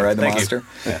Monster. I ride the Thank Monster.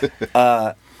 you.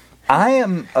 I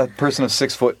am a person of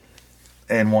 6 foot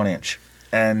and 1 inch,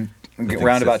 and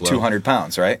around sits about low. 200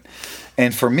 pounds, right?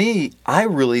 And for me, I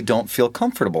really don't feel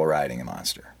comfortable riding a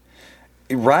Monster.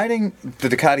 Riding the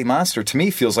Ducati Monster, to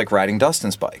me, feels like riding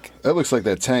Dustin's bike. That looks like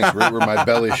that tank right where my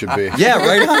belly should be. Yeah,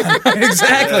 right on.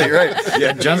 Exactly, right.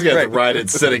 Yeah, John's got to ride it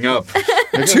sitting up.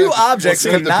 Two objects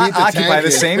Well, so you have cannot to beat the occupy tank the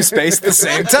in. same space at the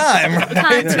same time.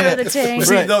 Contour the tank.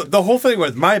 See, the whole thing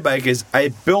with my bike is I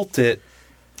built it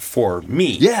for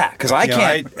me. Yeah, because I You know,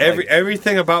 can't.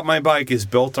 everything about my bike is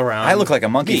built around. I look like a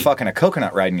monkey me. fucking a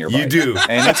coconut riding your bike. You do.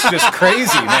 And it's just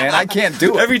crazy, man. I can't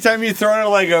do it. Every time you throw a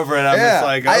leg over it, I'm just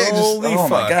like, holy oh fuck.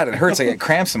 my god, it hurts. I get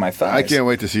cramps in my thighs. I can't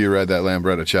wait to see you ride that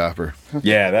Lambretta chopper.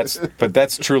 Yeah,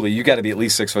 that's truly, you got to be at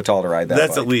least 6 foot tall to ride that.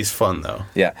 That's bike. at least fun, though.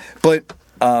 Yeah, but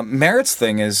Merritt's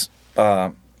thing is,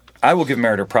 I will give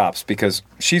Merritt her props because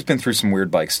she's been through some weird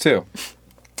bikes too.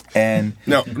 And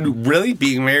No, really?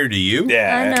 Being married to you?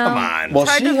 I know. Come on. well,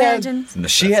 It's hard to imagine.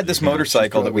 she had this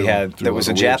motorcycle that we had that was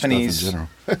a Japanese.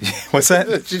 What's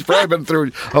that? She's probably been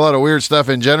through a lot of weird stuff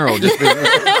in general. Just being,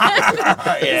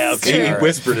 Yeah, She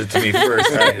whispered it to me first.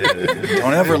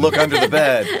 Don't ever look under the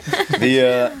bed.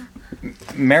 The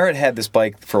Merritt had this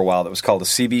bike for a while that was called a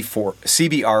CBR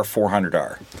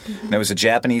 400R, and it was a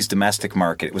Japanese domestic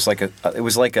market. It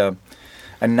was like a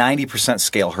 90%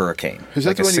 scale Hurricane. is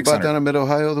that like the a one you bought 600 down in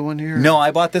Mid-Ohio the one year? No,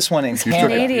 I bought this one in Canada.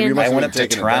 Canadian. I went up have to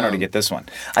taken it Toronto down. to get this one.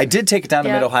 I did take it down to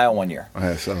Yeah. Mid-Ohio one year.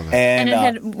 I saw that. And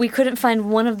And, it we couldn't find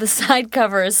one of the side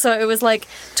covers, so it was like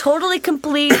totally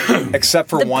complete. except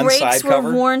for The one brakes side were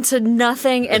cover. worn to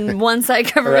nothing, and one side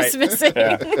cover was missing.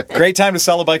 Great time to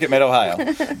sell a bike at Mid-Ohio.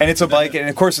 And it's a bike, and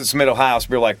of course it's Mid-Ohio, so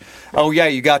people are like, oh yeah,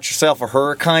 you got yourself a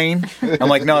Hurricane? I'm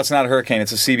like, no, it's not a Hurricane,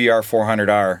 it's a CBR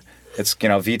 400R. It's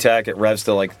VTEC. It revs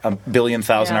to like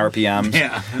 1,000,000,000 RPMs.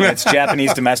 Yeah. It's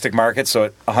Japanese domestic market, so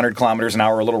at 100 kilometers an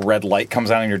hour, a little red light comes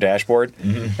on your dashboard.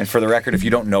 And for the record, if you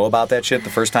don't know about that shit, the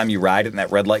first time you ride it and that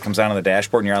red light comes on the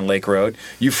dashboard and you're on Lake Road,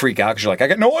 you freak out because you're like, I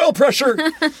got no oil pressure.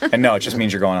 And no, it just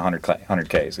means you're going 100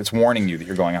 Ks. It's warning you that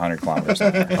you're going 100 kilometers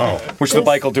an hour. Which the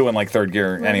bike will do in like third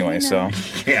gear anyway. So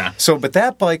Yeah. but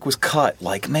that bike was cut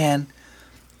like, man,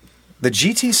 the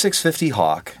GT650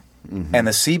 Hawk and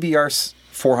the CBR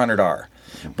 400R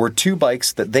were two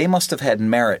bikes that they must have had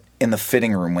merit in the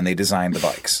fitting room when they designed the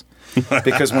bikes.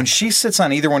 Because when she sits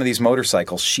on either one of these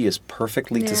motorcycles, she is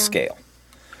perfectly to scale.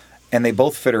 And they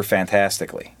both fit her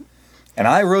fantastically. And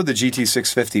I rode the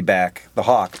GT650 the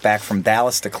Hawk, back from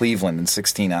Dallas to Cleveland in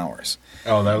 16 hours.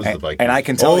 Oh, that was the bike. And I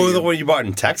can tell you... the one you bought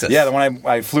in Texas. Yeah, the one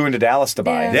I flew into Dallas to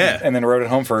buy. Yeah. And then rode it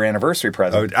home for her anniversary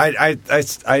present. I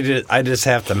just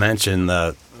have to mention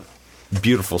the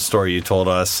beautiful story you told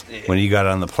us when you got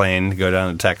on the plane to go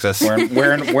down to Texas.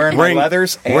 Wearing my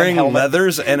leathers and wearing helmet.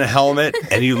 leathers and a helmet,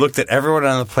 and you looked at everyone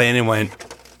on the plane and went,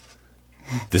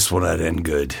 "This will not end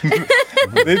good."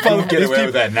 They probably Get away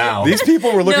with that now. These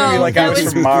people were looking at me like I that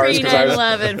was from Mars. 'Cause I was,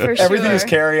 9/11 for sure. everything was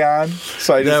carry on.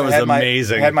 So I just That was had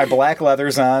amazing. had my black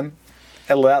leathers on.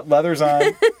 Leathers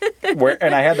on,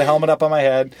 and I had the helmet up on my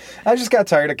head. I just got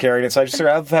tired of carrying it, so I just said,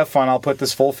 I'll have fun. I'll put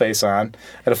this full face on.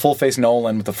 I had a full face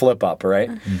Nolan with the flip up, right?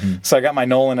 So I got my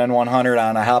Nolan N100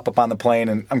 on. I hop up on the plane,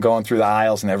 and I'm going through the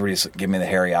aisles, and everybody's giving me the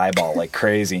hairy eyeball like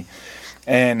crazy.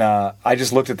 And I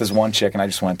just looked at this one chick, and I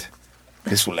just went,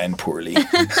 "This will end poorly."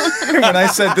 When I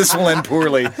said "this will end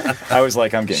poorly," I was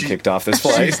like, I'm getting kicked off this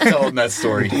flight. She's telling that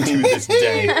story to this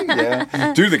day.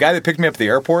 Yeah. Dude, the guy that picked me up at the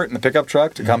airport in the pickup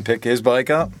truck to come pick his bike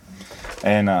up.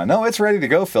 And no, it's ready to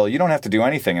go, Phil. You don't have to do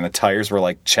anything. And the tires were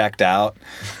like checked out.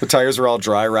 The tires were all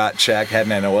dry rot checked,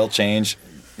 hadn't had an oil change,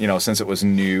 since it was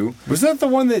new. Was that the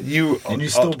one that you... And you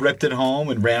still ripped it home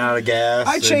and ran out of gas.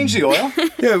 I changed the oil.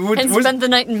 Yeah, And spent the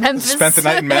night in Memphis. Spent the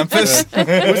night in Memphis. Wasn't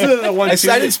it the one I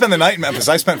didn't spend the night in Memphis.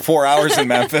 I spent 4 hours in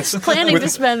Memphis. Planning to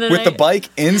spend the with night. the bike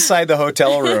inside the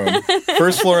hotel room,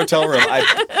 first floor hotel room.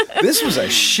 This was a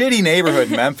shitty neighborhood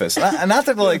in Memphis. Not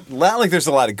like there's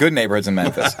a lot of good neighborhoods in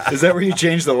Memphis. Is that where you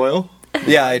changed the oil?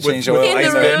 Yeah, I changed oil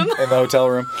In the room? in the hotel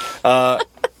room.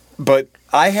 But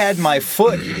I had my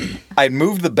foot. I'd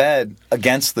moved the bed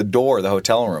against the door of the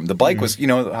hotel room. The bike was,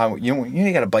 how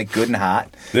you got a bike good and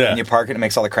hot, and you park it, and it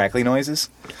makes all the crackly noises,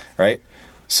 right?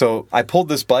 So I pulled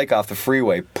this bike off the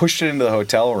freeway, pushed it into the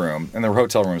hotel room, and the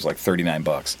hotel room was like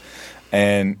 $39,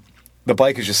 and the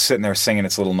bike is just sitting there singing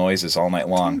its little noises all night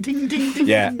long. Ding, ding, ding.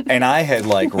 Yeah, and I had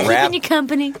like wrapped. Keeping you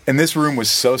company. And this room was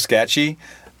so sketchy.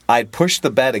 I'd pushed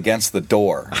the bed against the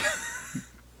door.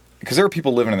 Because there were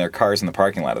people living in their cars in the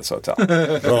parking lot of this hotel.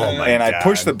 Oh, my And God. I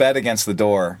pushed the bed against the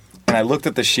door, and I looked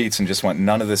at the sheets and just went,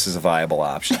 none of this is a viable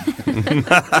option.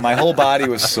 My whole body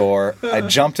was sore. I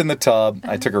jumped in the tub.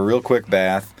 I took a real quick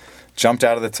bath, jumped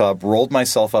out of the tub, rolled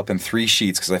myself up in 3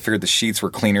 sheets because I figured the sheets were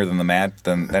cleaner than the mat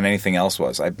than anything else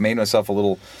was. I made myself a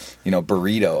little,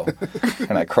 burrito,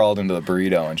 and I crawled into the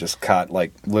burrito and just caught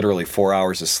like literally 4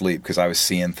 hours of sleep because I was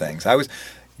seeing things.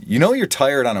 You're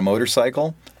tired on a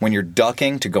motorcycle when you're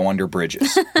ducking to go under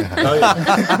bridges.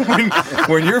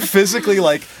 when you're physically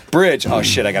like, bridge, oh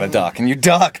shit, I got to duck. And you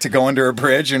duck to go under a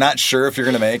bridge. You're not sure if you're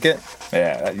going to make it.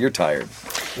 Yeah, you're tired.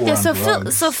 Yeah,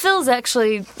 so Phil's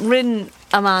actually ridden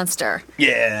a monster.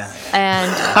 Yeah.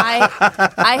 And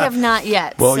I have not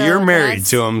yet. Well, so you're married that's-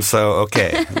 to him, so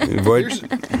okay. Here's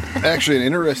actually an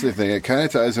interesting thing. It kind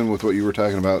of ties in with what you were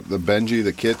talking about, the Benji,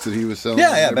 the kits that he was selling.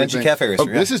 Yeah, and Benji everything. Cafe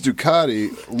Racer, yeah. This is Ducati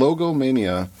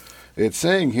Logomania. It's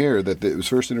saying here that it was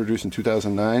first introduced in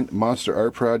 2009. Monster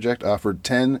Art Project offered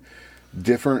 10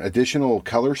 different additional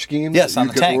color schemes Yes, that on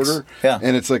you the could tanks. order. Yeah.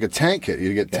 And it's like a tank kit.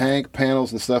 You get tank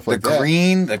panels and stuff like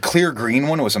that. The clear green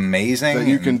one was amazing. That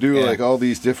you can do Yeah. like all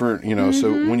these different,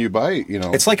 so when you buy it,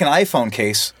 It's like an iPhone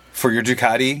case for your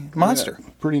Ducati Monster. Yeah,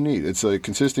 pretty neat. It's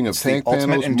consisting of It's the tank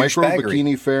ultimate panels, in micro douchebaggery.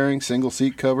 bikini fairing, single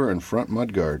seat cover, and front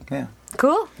mudguard. Yeah.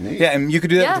 Cool. Neat. Yeah, and you could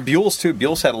do that Yeah. with the Buells too.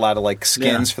 Buells had a lot of like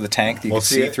skins Yeah. for the tank that you Well, could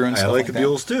see through and I stuff like like the that.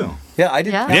 Buells too. Yeah, I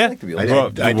did. Yeah. I like the Buells. I,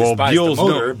 Well, I well, despise Buell's the no-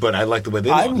 motor, but I like the way they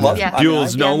I look. love Yeah.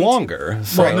 Buell's no me too. longer.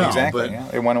 So. Right, no, exactly. but- Yeah,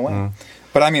 it went away.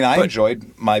 But I mean, I enjoyed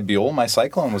my Buell. My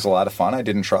Cyclone was a lot of fun. I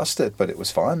didn't trust it, but it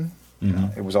was fun.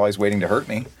 It was always waiting to hurt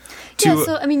me. Yeah,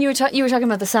 so I mean, you were talking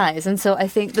about the size, and so I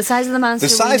think the size of the monster. The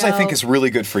size, we I think, know is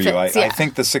really good for you. fits, I yeah.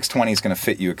 think the 620 is going to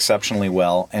fit you exceptionally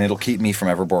well, and it'll keep me from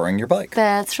ever borrowing your bike.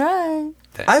 That's right.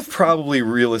 I've probably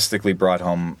realistically brought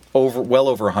home well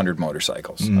over 100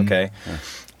 motorcycles, okay?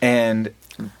 And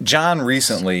John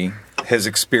recently has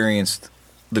experienced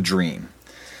the dream.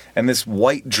 And this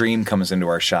white Dream comes into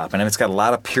our shop, and it's got a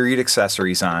lot of period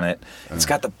accessories on it. It's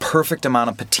got the perfect amount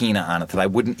of patina on it that I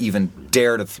wouldn't even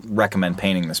dare to recommend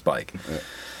painting this bike.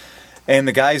 And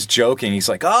the guy's joking. He's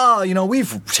like, "Oh,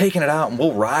 we've taken it out and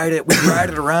we'll ride it. We ride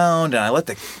it around, and I let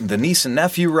the niece and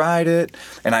nephew ride it.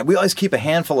 And we always keep a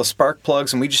handful of spark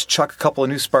plugs, and we just chuck a couple of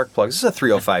new spark plugs. This is a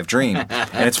 305 Dream,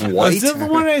 and it's white. Is that the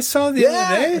one I saw the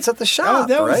other day? It's at the shop. Oh,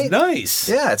 that right? was nice.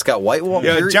 Yeah, it's got white wall.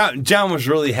 John was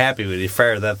really happy when he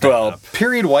fired that thing up.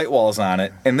 Period white walls on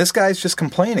it, and this guy's just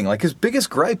complaining. Like, his biggest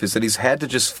gripe is that he's had to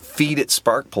just feed it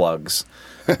spark plugs.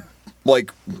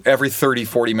 Like every 30,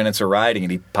 40 minutes of riding,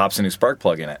 and he pops a new spark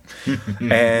plug in it.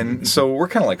 And so we're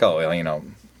kind of like, oh, well,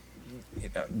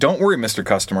 don't worry, Mr.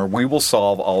 Customer. We will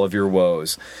solve all of your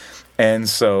woes. And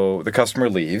so the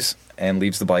customer leaves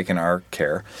the bike in our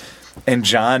care. And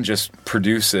John just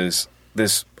produces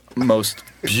this most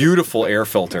beautiful air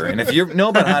filter. And if you know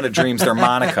about Honda Dreams, they're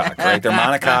monocoque, right? They're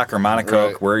monocoque or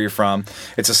monocoque, where you're from.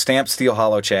 It's a stamped steel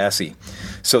hollow chassis.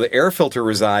 So the air filter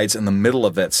resides in the middle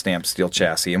of that stamped steel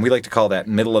chassis. And we like to call that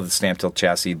middle of the stamped steel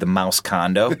chassis the mouse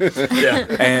condo. Yeah.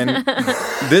 And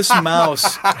this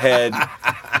mouse,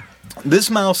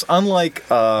 unlike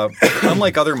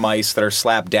other mice that are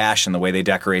slapdash in the way they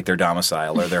decorate their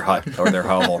domicile or their hut or their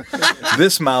hovel,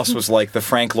 this mouse was like the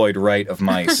Frank Lloyd Wright of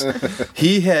mice.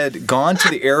 He had gone to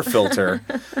the air filter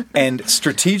and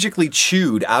strategically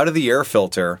chewed out of the air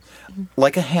filter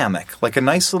like a hammock, like a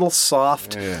nice little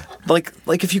soft, like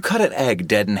if you cut an egg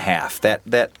dead in half, that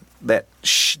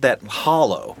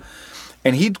hollow.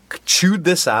 And he'd chewed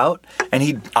this out, and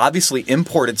he'd obviously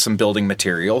imported some building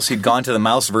materials. He'd gone to the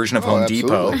mouse version of Home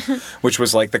Depot, which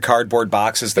was like the cardboard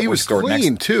boxes that were stored next.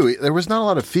 He was clean, too. There was not a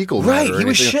lot of fecal matter. Right, he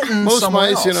was shitting Most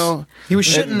somewhere mice, else. He was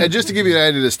shitting. And just to give you an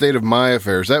idea of the state of my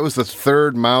affairs, that was the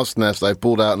third mouse nest I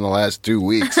pulled out in the last 2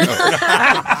 weeks. Because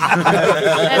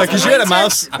you had a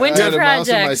mouse. Winter I had a mouse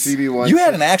in my projects. CB1. You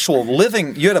had an actual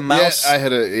living. You had a mouse. I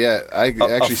had I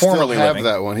actually still formerly have living.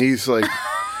 that one. He's like,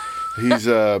 he's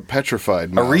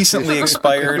petrified A mouse. recently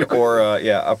expired or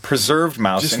a preserved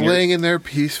mouse. Just in your- laying in there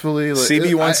peacefully. Like,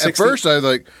 CB160. At first, I was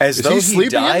like, as is though he he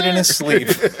sleeping died in there? his sleep.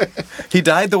 He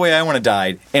died the way I want to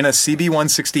die, in a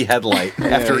CB160 headlight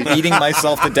after eating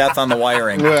myself to death on the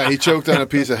wiring. Yeah, he choked on a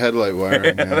piece of headlight wire.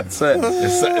 Yeah. That's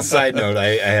it. Side note, I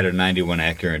had a 91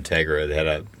 Acura Integra that had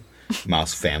a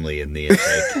mouse family in the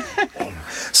intake.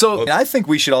 So I think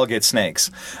we should all get snakes,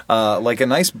 like a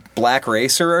nice black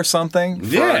racer or something.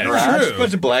 for our garage, A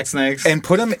bunch of black snakes. and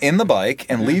put them in the bike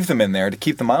and leave them in there to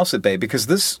keep the mouse at bay. Because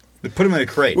this, They put them in a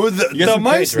crate. Well, You the get some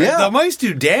mice, crates, right? Yeah. the mice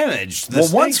do damage. The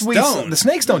snakes don't. the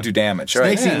snakes don't do damage.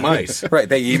 Right? Snakes eat mice. Right,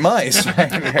 they eat mice. Right?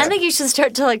 I think you should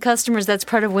start telling customers that's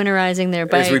part of winterizing their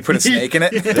bike. As we put a snake in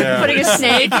it Putting a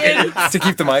snake in, to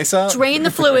keep the mice out. drain the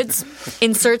fluids,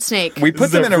 insert snake. We put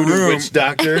them in a room. Witch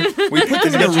doctor. We put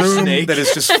them in a Get your room snake. that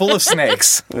is just full of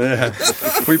snakes.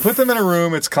 We put them in a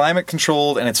room. It's climate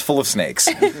controlled and it's full of snakes.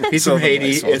 He's So from the Haiti.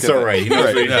 mice will It's get all it. right. He knows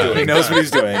what he's doing. He knows what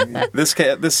he's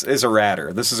doing. This is a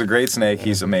ratter. This is a great snake.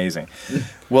 He's amazing.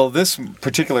 Well, this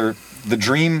particular, the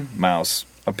Dream mouse,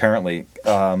 apparently,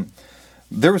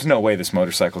 there was no way this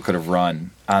motorcycle could have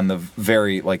run on the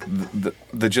very, like,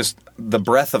 the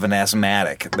breath of an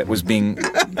asthmatic that was being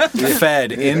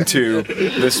fed into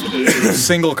this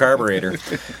single carburetor.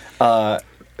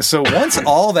 So once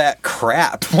all that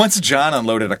crap, once John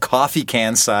unloaded a coffee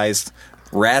can sized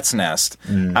rat's nest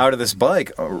out of this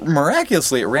bike,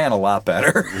 miraculously it ran a lot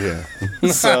better.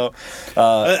 Yeah. So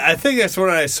I think that's what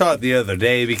I saw the other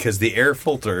day because the air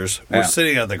filters were Yeah.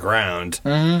 sitting on the ground.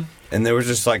 And there was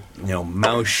just like,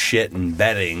 mouse shit and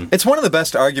bedding. it's one of the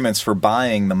best arguments for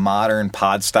buying the modern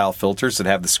pod style filters that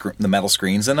have the metal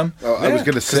screens in them. Oh, I was going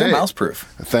to 'Cause they're say, mouse proof.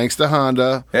 thanks to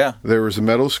Honda, Yeah. there was a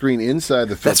metal screen inside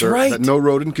the That's filter right. that no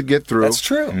rodent could get through. That's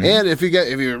true. And if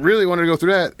you really wanted to go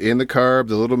through that, in the carb,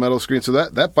 the little metal screen, so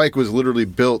that bike was literally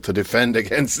built to defend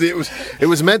against it.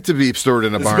 Was meant to be stored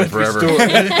in a barn forever.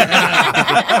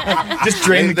 Just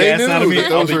drain the And they gas out of knew me.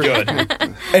 that I'll those be were-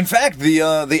 good. In fact,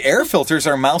 the air filters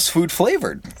are mouse food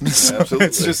flavored. So Absolutely.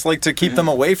 it's just like to keep them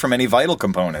away from any vital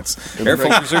components. Air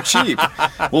filters are cheap.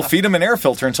 We'll feed them an air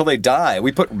filter until they die.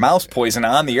 We put mouse poison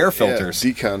on the air filters.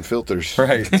 Yeah, decon filters.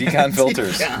 Right, decon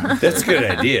filters. That's a good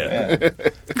idea.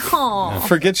 Aw.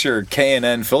 Forget your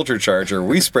K&N filter charger.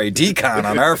 We spray decon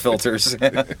on our filters.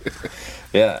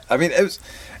 Yeah, I mean, it was,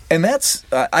 and that's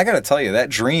I got to tell you, that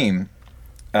Dream,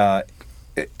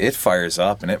 it fires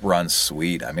up and it runs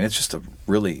sweet. I mean, it's just a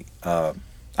really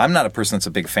I'm not a person that's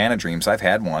a big fan of Dreams. I've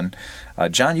had one.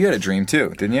 John, you had a Dream too,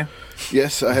 didn't you?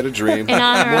 Yes, I had a dream. In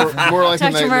honor of more like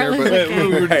a Dr. nightmare,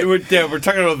 Martin but We're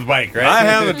talking about the bike, right? I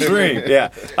have a dream.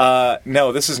 Yeah.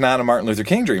 No, this is not a Martin Luther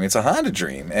King dream. It's a Honda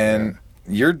dream, and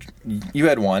you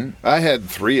had one. I had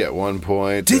 3 at one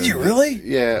point. Did you really?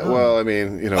 Yeah. Well, I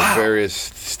mean, various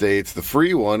states. The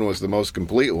free one was the most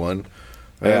complete one,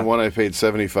 Yeah. and one I paid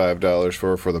 $75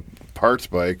 for the parts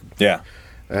bike. Yeah.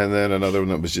 And then another one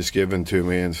that was just given to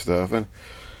me and stuff. And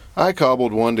I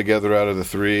cobbled one together out of the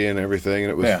 3 and everything,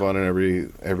 and it was Yeah. fun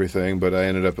and everything. But I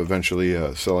ended up eventually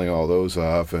selling all those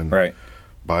off and Right.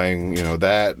 buying,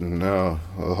 that and the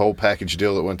whole package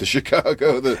deal that went to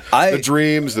Chicago. The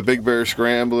Dreams, the Big Bear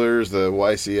Scramblers, the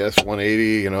YCS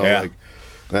 180. Yeah.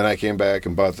 Then I came back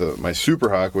and bought my Super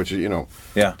Hawk, which is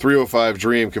 305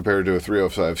 Dream compared to a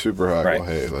 305 Super Hawk. Right. Well,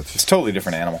 hey, It's a totally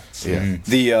different animal. Yeah.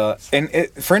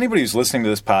 For anybody who's listening to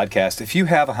this podcast, if you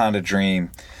have a Honda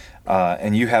Dream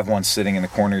and you have one sitting in the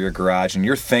corner of your garage and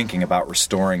you're thinking about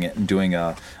restoring it and doing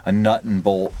a nut and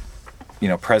bolt,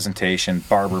 presentation,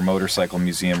 Barber Motorcycle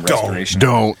Museum restoration.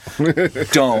 Don't.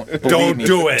 Don't. Believe Don't me,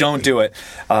 do it. Don't do it.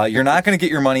 You're not going to get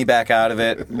your money back out of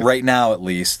it right now, at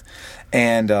least.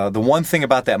 And the one thing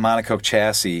about that monocoque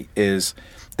chassis is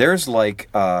there's like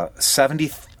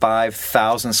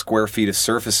 75,000 square feet of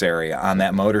surface area on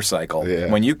that motorcycle. Yeah.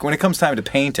 When it comes time to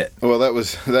paint it. Well, that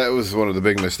was one of the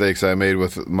big mistakes I made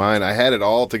with mine. I had it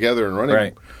all together and running.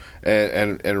 Right.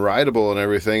 And rideable and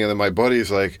everything, and then my buddy's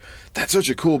like, "That's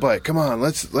such a cool bike. Come on,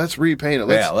 let's repaint it.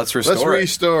 Let's restore it. Let's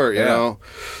restore it." You know,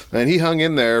 and he hung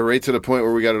in there right to the point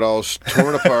where we got it all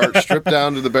torn apart, stripped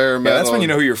down to the bare metal. Yeah, that's when you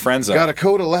know who your friends are. Got a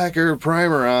coat of lacquer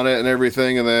primer on it and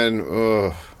everything, and then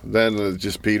it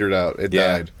just petered out. It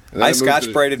died. And then I it moved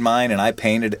Scotch braided mine, and I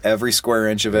painted every square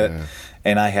inch of it. Yeah.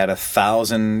 And I had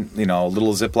 1,000,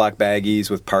 little Ziploc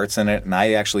baggies with parts in it, and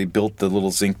I actually built the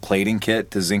little zinc plating kit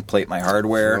to zinc plate my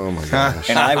hardware. Oh my gosh!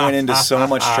 And I went into so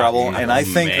much trouble. And I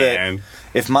think that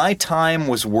if my time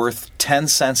was worth 10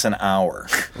 cents an hour,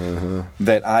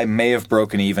 that I may have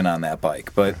broken even on that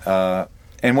bike. But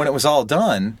and when it was all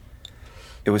done,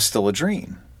 it was still a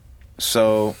dream.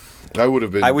 So I would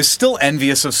have been. I was still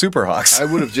envious of Superhawks. I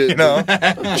would have just,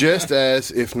 just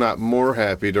as, if not more,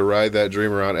 happy to ride that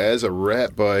Dream around as a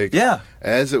rat bike. Yeah.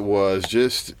 As it was,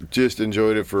 just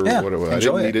enjoyed it for what it was.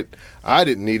 I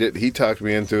didn't need it. He talked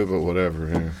me into it, but whatever.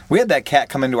 Yeah. We had that cat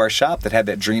come into our shop that had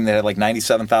that Dream that had like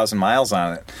 97,000 miles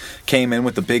on it. Came in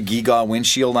with the big Giga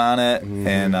windshield on it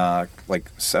and like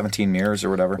 17 mirrors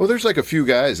or whatever. Well, there's like a few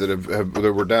guys that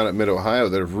that were down at Mid-Ohio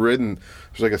that have ridden.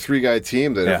 There's like a 3-guy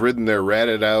team that have ridden their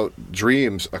ratted out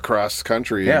Dreams across the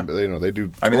country. Yeah. And, they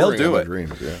do. I mean, they'll do it.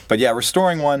 Dreams, yeah. But yeah,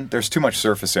 restoring one, there's too much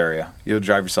surface area. You'll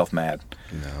drive yourself mad.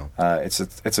 No. It's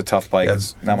a tough bike.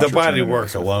 It's not much the body return.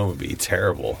 work alone would be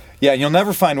terrible. Yeah, you'll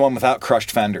never find one without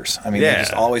crushed fenders. I mean, they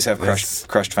just always have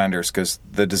crushed fenders because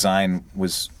the design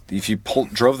was. If you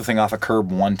drove the thing off a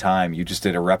curb one time, you just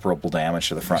did irreparable damage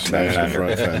to the front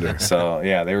fender. So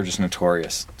yeah, they were just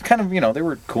notorious. Kind of, they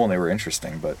were cool and they were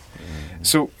interesting, but.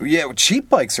 So yeah, cheap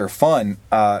bikes are fun.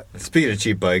 Speaking of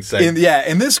cheap bikes, in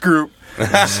this group,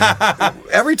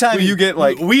 every time you get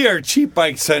like we are Cheap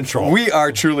Bike Central. We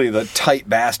are truly the tight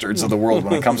bastards of the world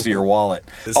when it comes to your wallet.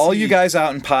 All you guys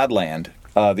out in Podland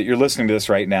that you're listening to this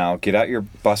right now,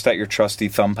 bust out your trusty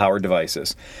thumb-powered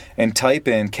devices and type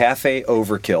in Cafe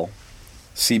Overkill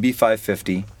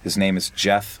CB550. His name is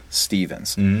Jeff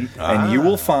Stevens, and you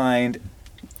will find.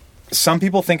 Some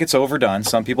people think it's overdone.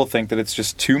 Some people think that it's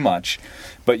just too much.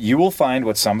 But you will find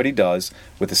what somebody does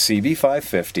with a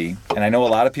CB550. And I know a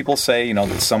lot of people say,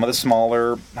 that some of the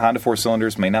smaller Honda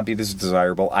 4-cylinders may not be as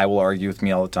desirable. I will argue with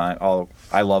me all the time.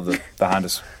 I love the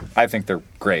Hondas. I think they're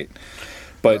great.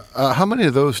 But how many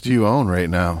of those do you own right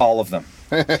now? All of them.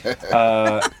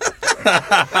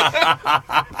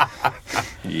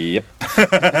 Yep.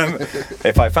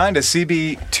 If I find a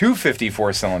CB250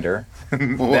 4-cylinder,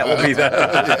 that will be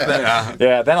that.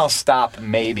 Then I'll stop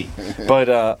maybe.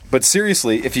 But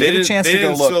seriously, if you get a chance to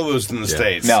go look, sell those in the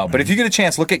States. No, but if you get a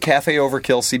chance, look at Cafe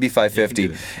Overkill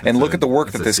CB550 and look at the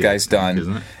work that this guy's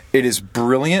done. It is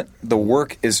brilliant. The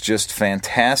work is just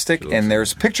fantastic, and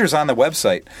there's pictures on the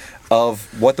website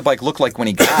of what the bike looked like when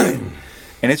he got it.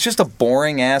 And it's just a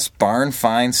boring-ass,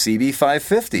 barn-fine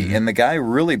CB550. And the guy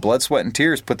really, blood, sweat, and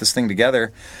tears, put this thing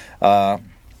together. And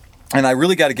I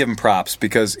really got to give him props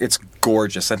because it's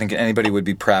gorgeous. I think anybody would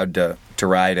be proud to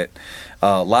ride it.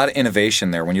 A lot of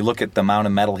innovation there. When you look at the amount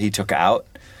of metal he took out,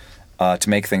 to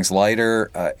make things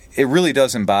lighter. It really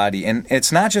does embody, and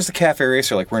it's not just a cafe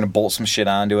racer. Like we're going to bolt some shit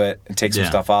onto it and take some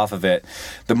stuff off of it.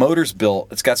 The motor's built.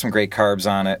 It's got some great carbs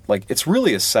on it. Like it's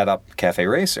really a set-up cafe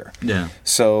racer. Yeah.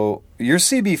 So your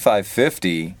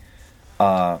CB550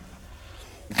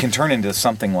 can turn into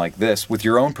something like this with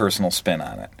your own personal spin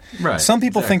on it. Right. Some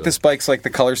people think this bike's like the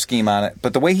color scheme on it,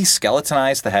 but the way he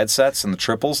skeletonized the headsets and the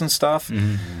triples and stuff,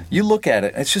 you look at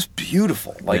it, it's just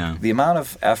beautiful. Like the amount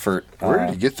of effort. Where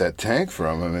did you get that tank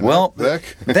from? I mean, well,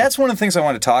 that's one of the things I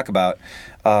want to talk about.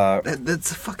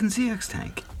 That's a fucking CX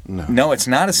tank. No, it's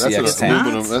not a CX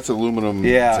tank. That's aluminum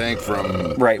tank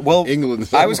from England.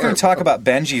 I was going to talk about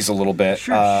Benji's a little bit.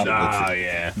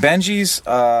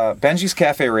 Benji's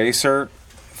Cafe Racer.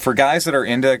 For guys that are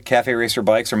into cafe racer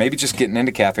bikes, or maybe just getting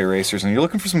into cafe racers, and you're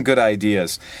looking for some good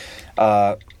ideas,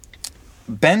 Benji,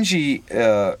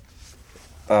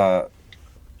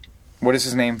 what is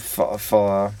his name?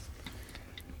 Flipper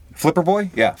Boy?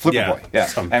 Yeah, Flipper Boy.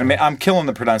 Yeah, and I'm killing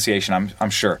the pronunciation.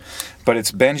 I'm sure, but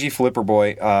it's Benji Flipper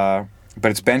Boy. But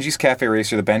it's Benji's Cafe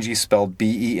Racer. The Benji spelled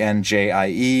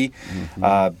BENJIE,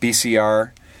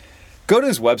 BCR. Go to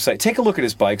his website, take a look at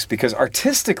his bikes, because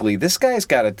artistically, this guy's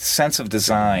got a sense of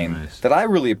design that I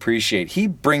really appreciate. He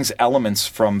brings elements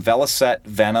from Velocette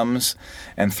Venoms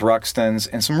and Thruxtons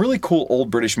and some really cool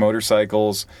old British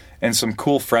motorcycles and some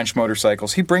cool French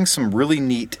motorcycles. He brings some really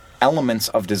neat elements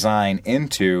of design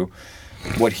into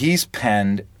what he's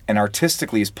penned and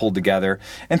artistically he's pulled together,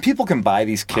 and people can buy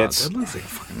these kits,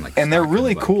 and they're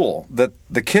really cool. The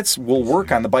kits will work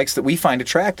on the bikes that we find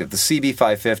attractive, the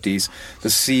CB550s, the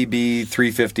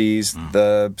CB350s,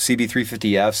 the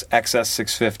CB350Fs,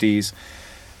 XS650s.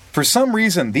 For some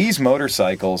reason, these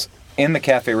motorcycles in the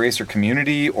Cafe Racer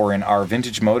community or in our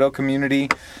Vintage Moto community,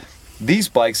 these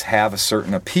bikes have a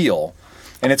certain appeal,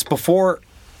 and it's before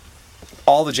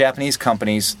all the Japanese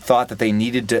companies thought that they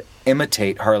needed to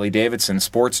imitate Harley-Davidson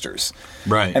Sportsters.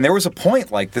 Right. And there was a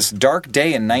point, like this dark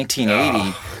day in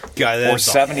 1980 or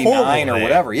 79 or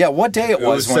whatever. Yeah, what day it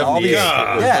was when all these...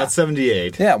 That's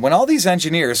 78. Yeah, when all these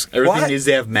engineers... Everything needs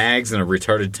to have mags and a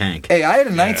retarded tank. Hey, I had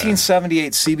a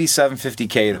 1978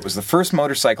 CB750K that was the first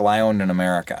motorcycle I owned in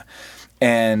America.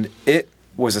 And it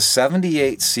was a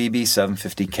 78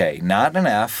 CB750K. Not an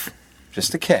F,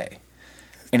 just a K.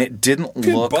 And it didn't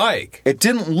look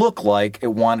like it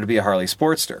wanted to be a Harley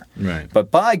Sportster. Right.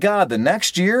 But by God, the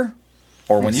next year,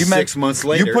 or when you 6 months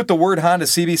later, you put the word Honda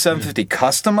CB750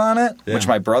 Custom on it, which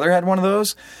my brother had one of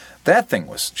those. That thing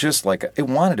was just like it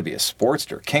wanted to be a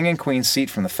Sportster, king and queen seat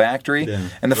from the factory,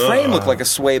 and the frame looked like a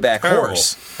swayback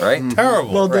horse, right?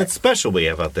 Terrible. Well, that special we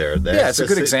have out there. It's a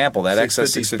good example. That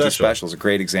XS650 special is a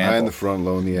great example. And the front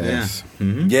low in the ass.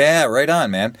 Yeah, right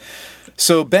on, man.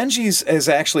 So Benji's has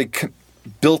actually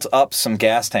built up some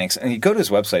gas tanks, and you go to his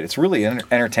website, it's really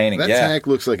entertaining. That tank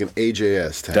looks like an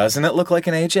AJS tank. Doesn't it look like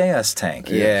an AJS tank?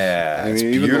 Yeah. I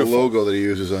mean, even the logo that he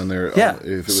uses on there, if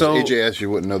it was AJS,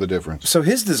 you wouldn't know the difference. So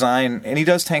his design, and he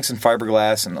does tanks in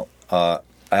fiberglass and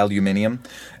aluminum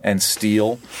and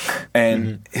steel,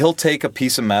 and he'll take a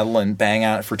piece of metal and bang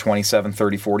on it for 27,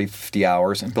 30, 40, 50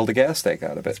 hours and build a gas tank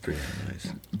out of it. That's pretty nice.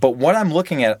 But what I'm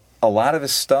looking at, a lot of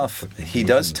his stuff, he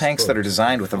does tanks that are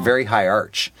designed with a very high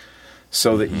arch.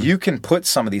 So that you can put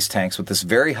some of these tanks with this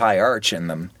very high arch in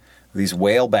them, these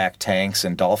whaleback tanks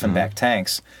and dolphinback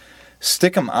tanks,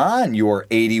 stick them on your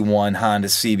 81 Honda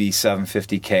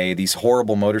CB750K, these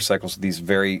horrible motorcycles with these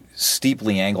very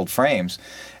steeply angled frames,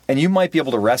 and you might be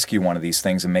able to rescue one of these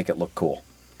things and make it look cool.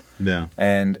 Yeah.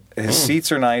 And his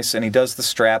seats are nice, and he does the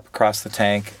strap across the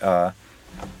tank.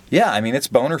 Yeah, I mean, it's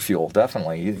boner fuel,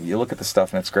 definitely. You look at the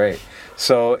stuff, and it's great.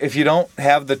 So if you don't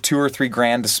have the $2 or $3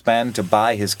 grand to spend to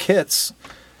buy his kits,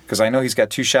 because I know he's got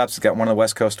two shops. He's got one on the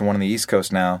West Coast and one on the East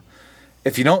Coast now.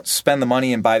 If you don't spend the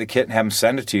money and buy the kit and have him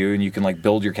send it to you, and you can like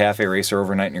build your cafe racer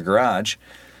overnight in your garage,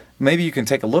 maybe you can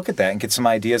take a look at that and get some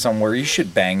ideas on where you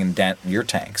should bang and dent your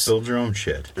tanks. Build your own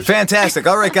shit. Fantastic.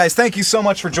 All right, guys, thank you so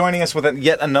much for joining us with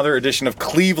yet another edition of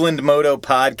Cleveland Moto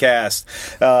Podcast.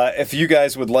 If you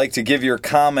guys would like to give your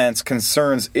comments,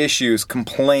 concerns, issues,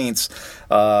 complaints,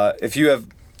 if you have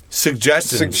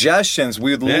suggestions,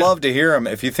 we would love to hear them.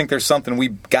 If you think there's something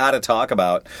we've got to talk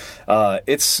about,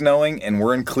 it's snowing and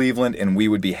we're in Cleveland, and we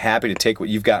would be happy to take what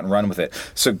you've got and run with it.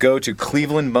 So go to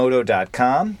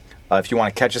clevelandmoto.com. If you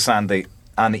want to catch us on the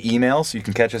emails, you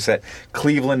can catch us at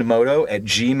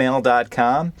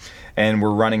clevelandmoto@gmail.com. And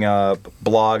we're running a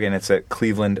blog, and it's at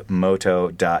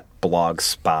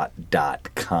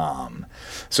clevelandmoto.blogspot.com.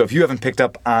 So if you haven't picked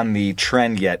up on the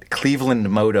trend yet, Cleveland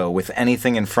Moto with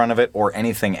anything in front of it or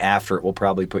anything after it will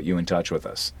probably put you in touch with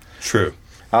us. True.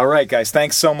 All right, guys,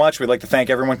 thanks so much. We'd like to thank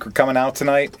everyone for coming out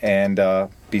tonight, and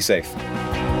be safe.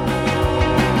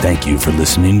 Thank you for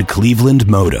listening to Cleveland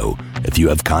Moto. If you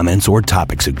have comments or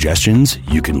topic suggestions,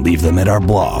 you can leave them at our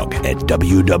blog at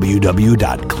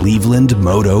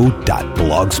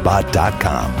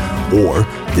www.clevelandmoto.blogspot.com or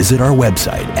visit our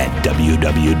website at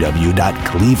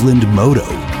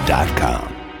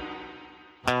www.clevelandmoto.com.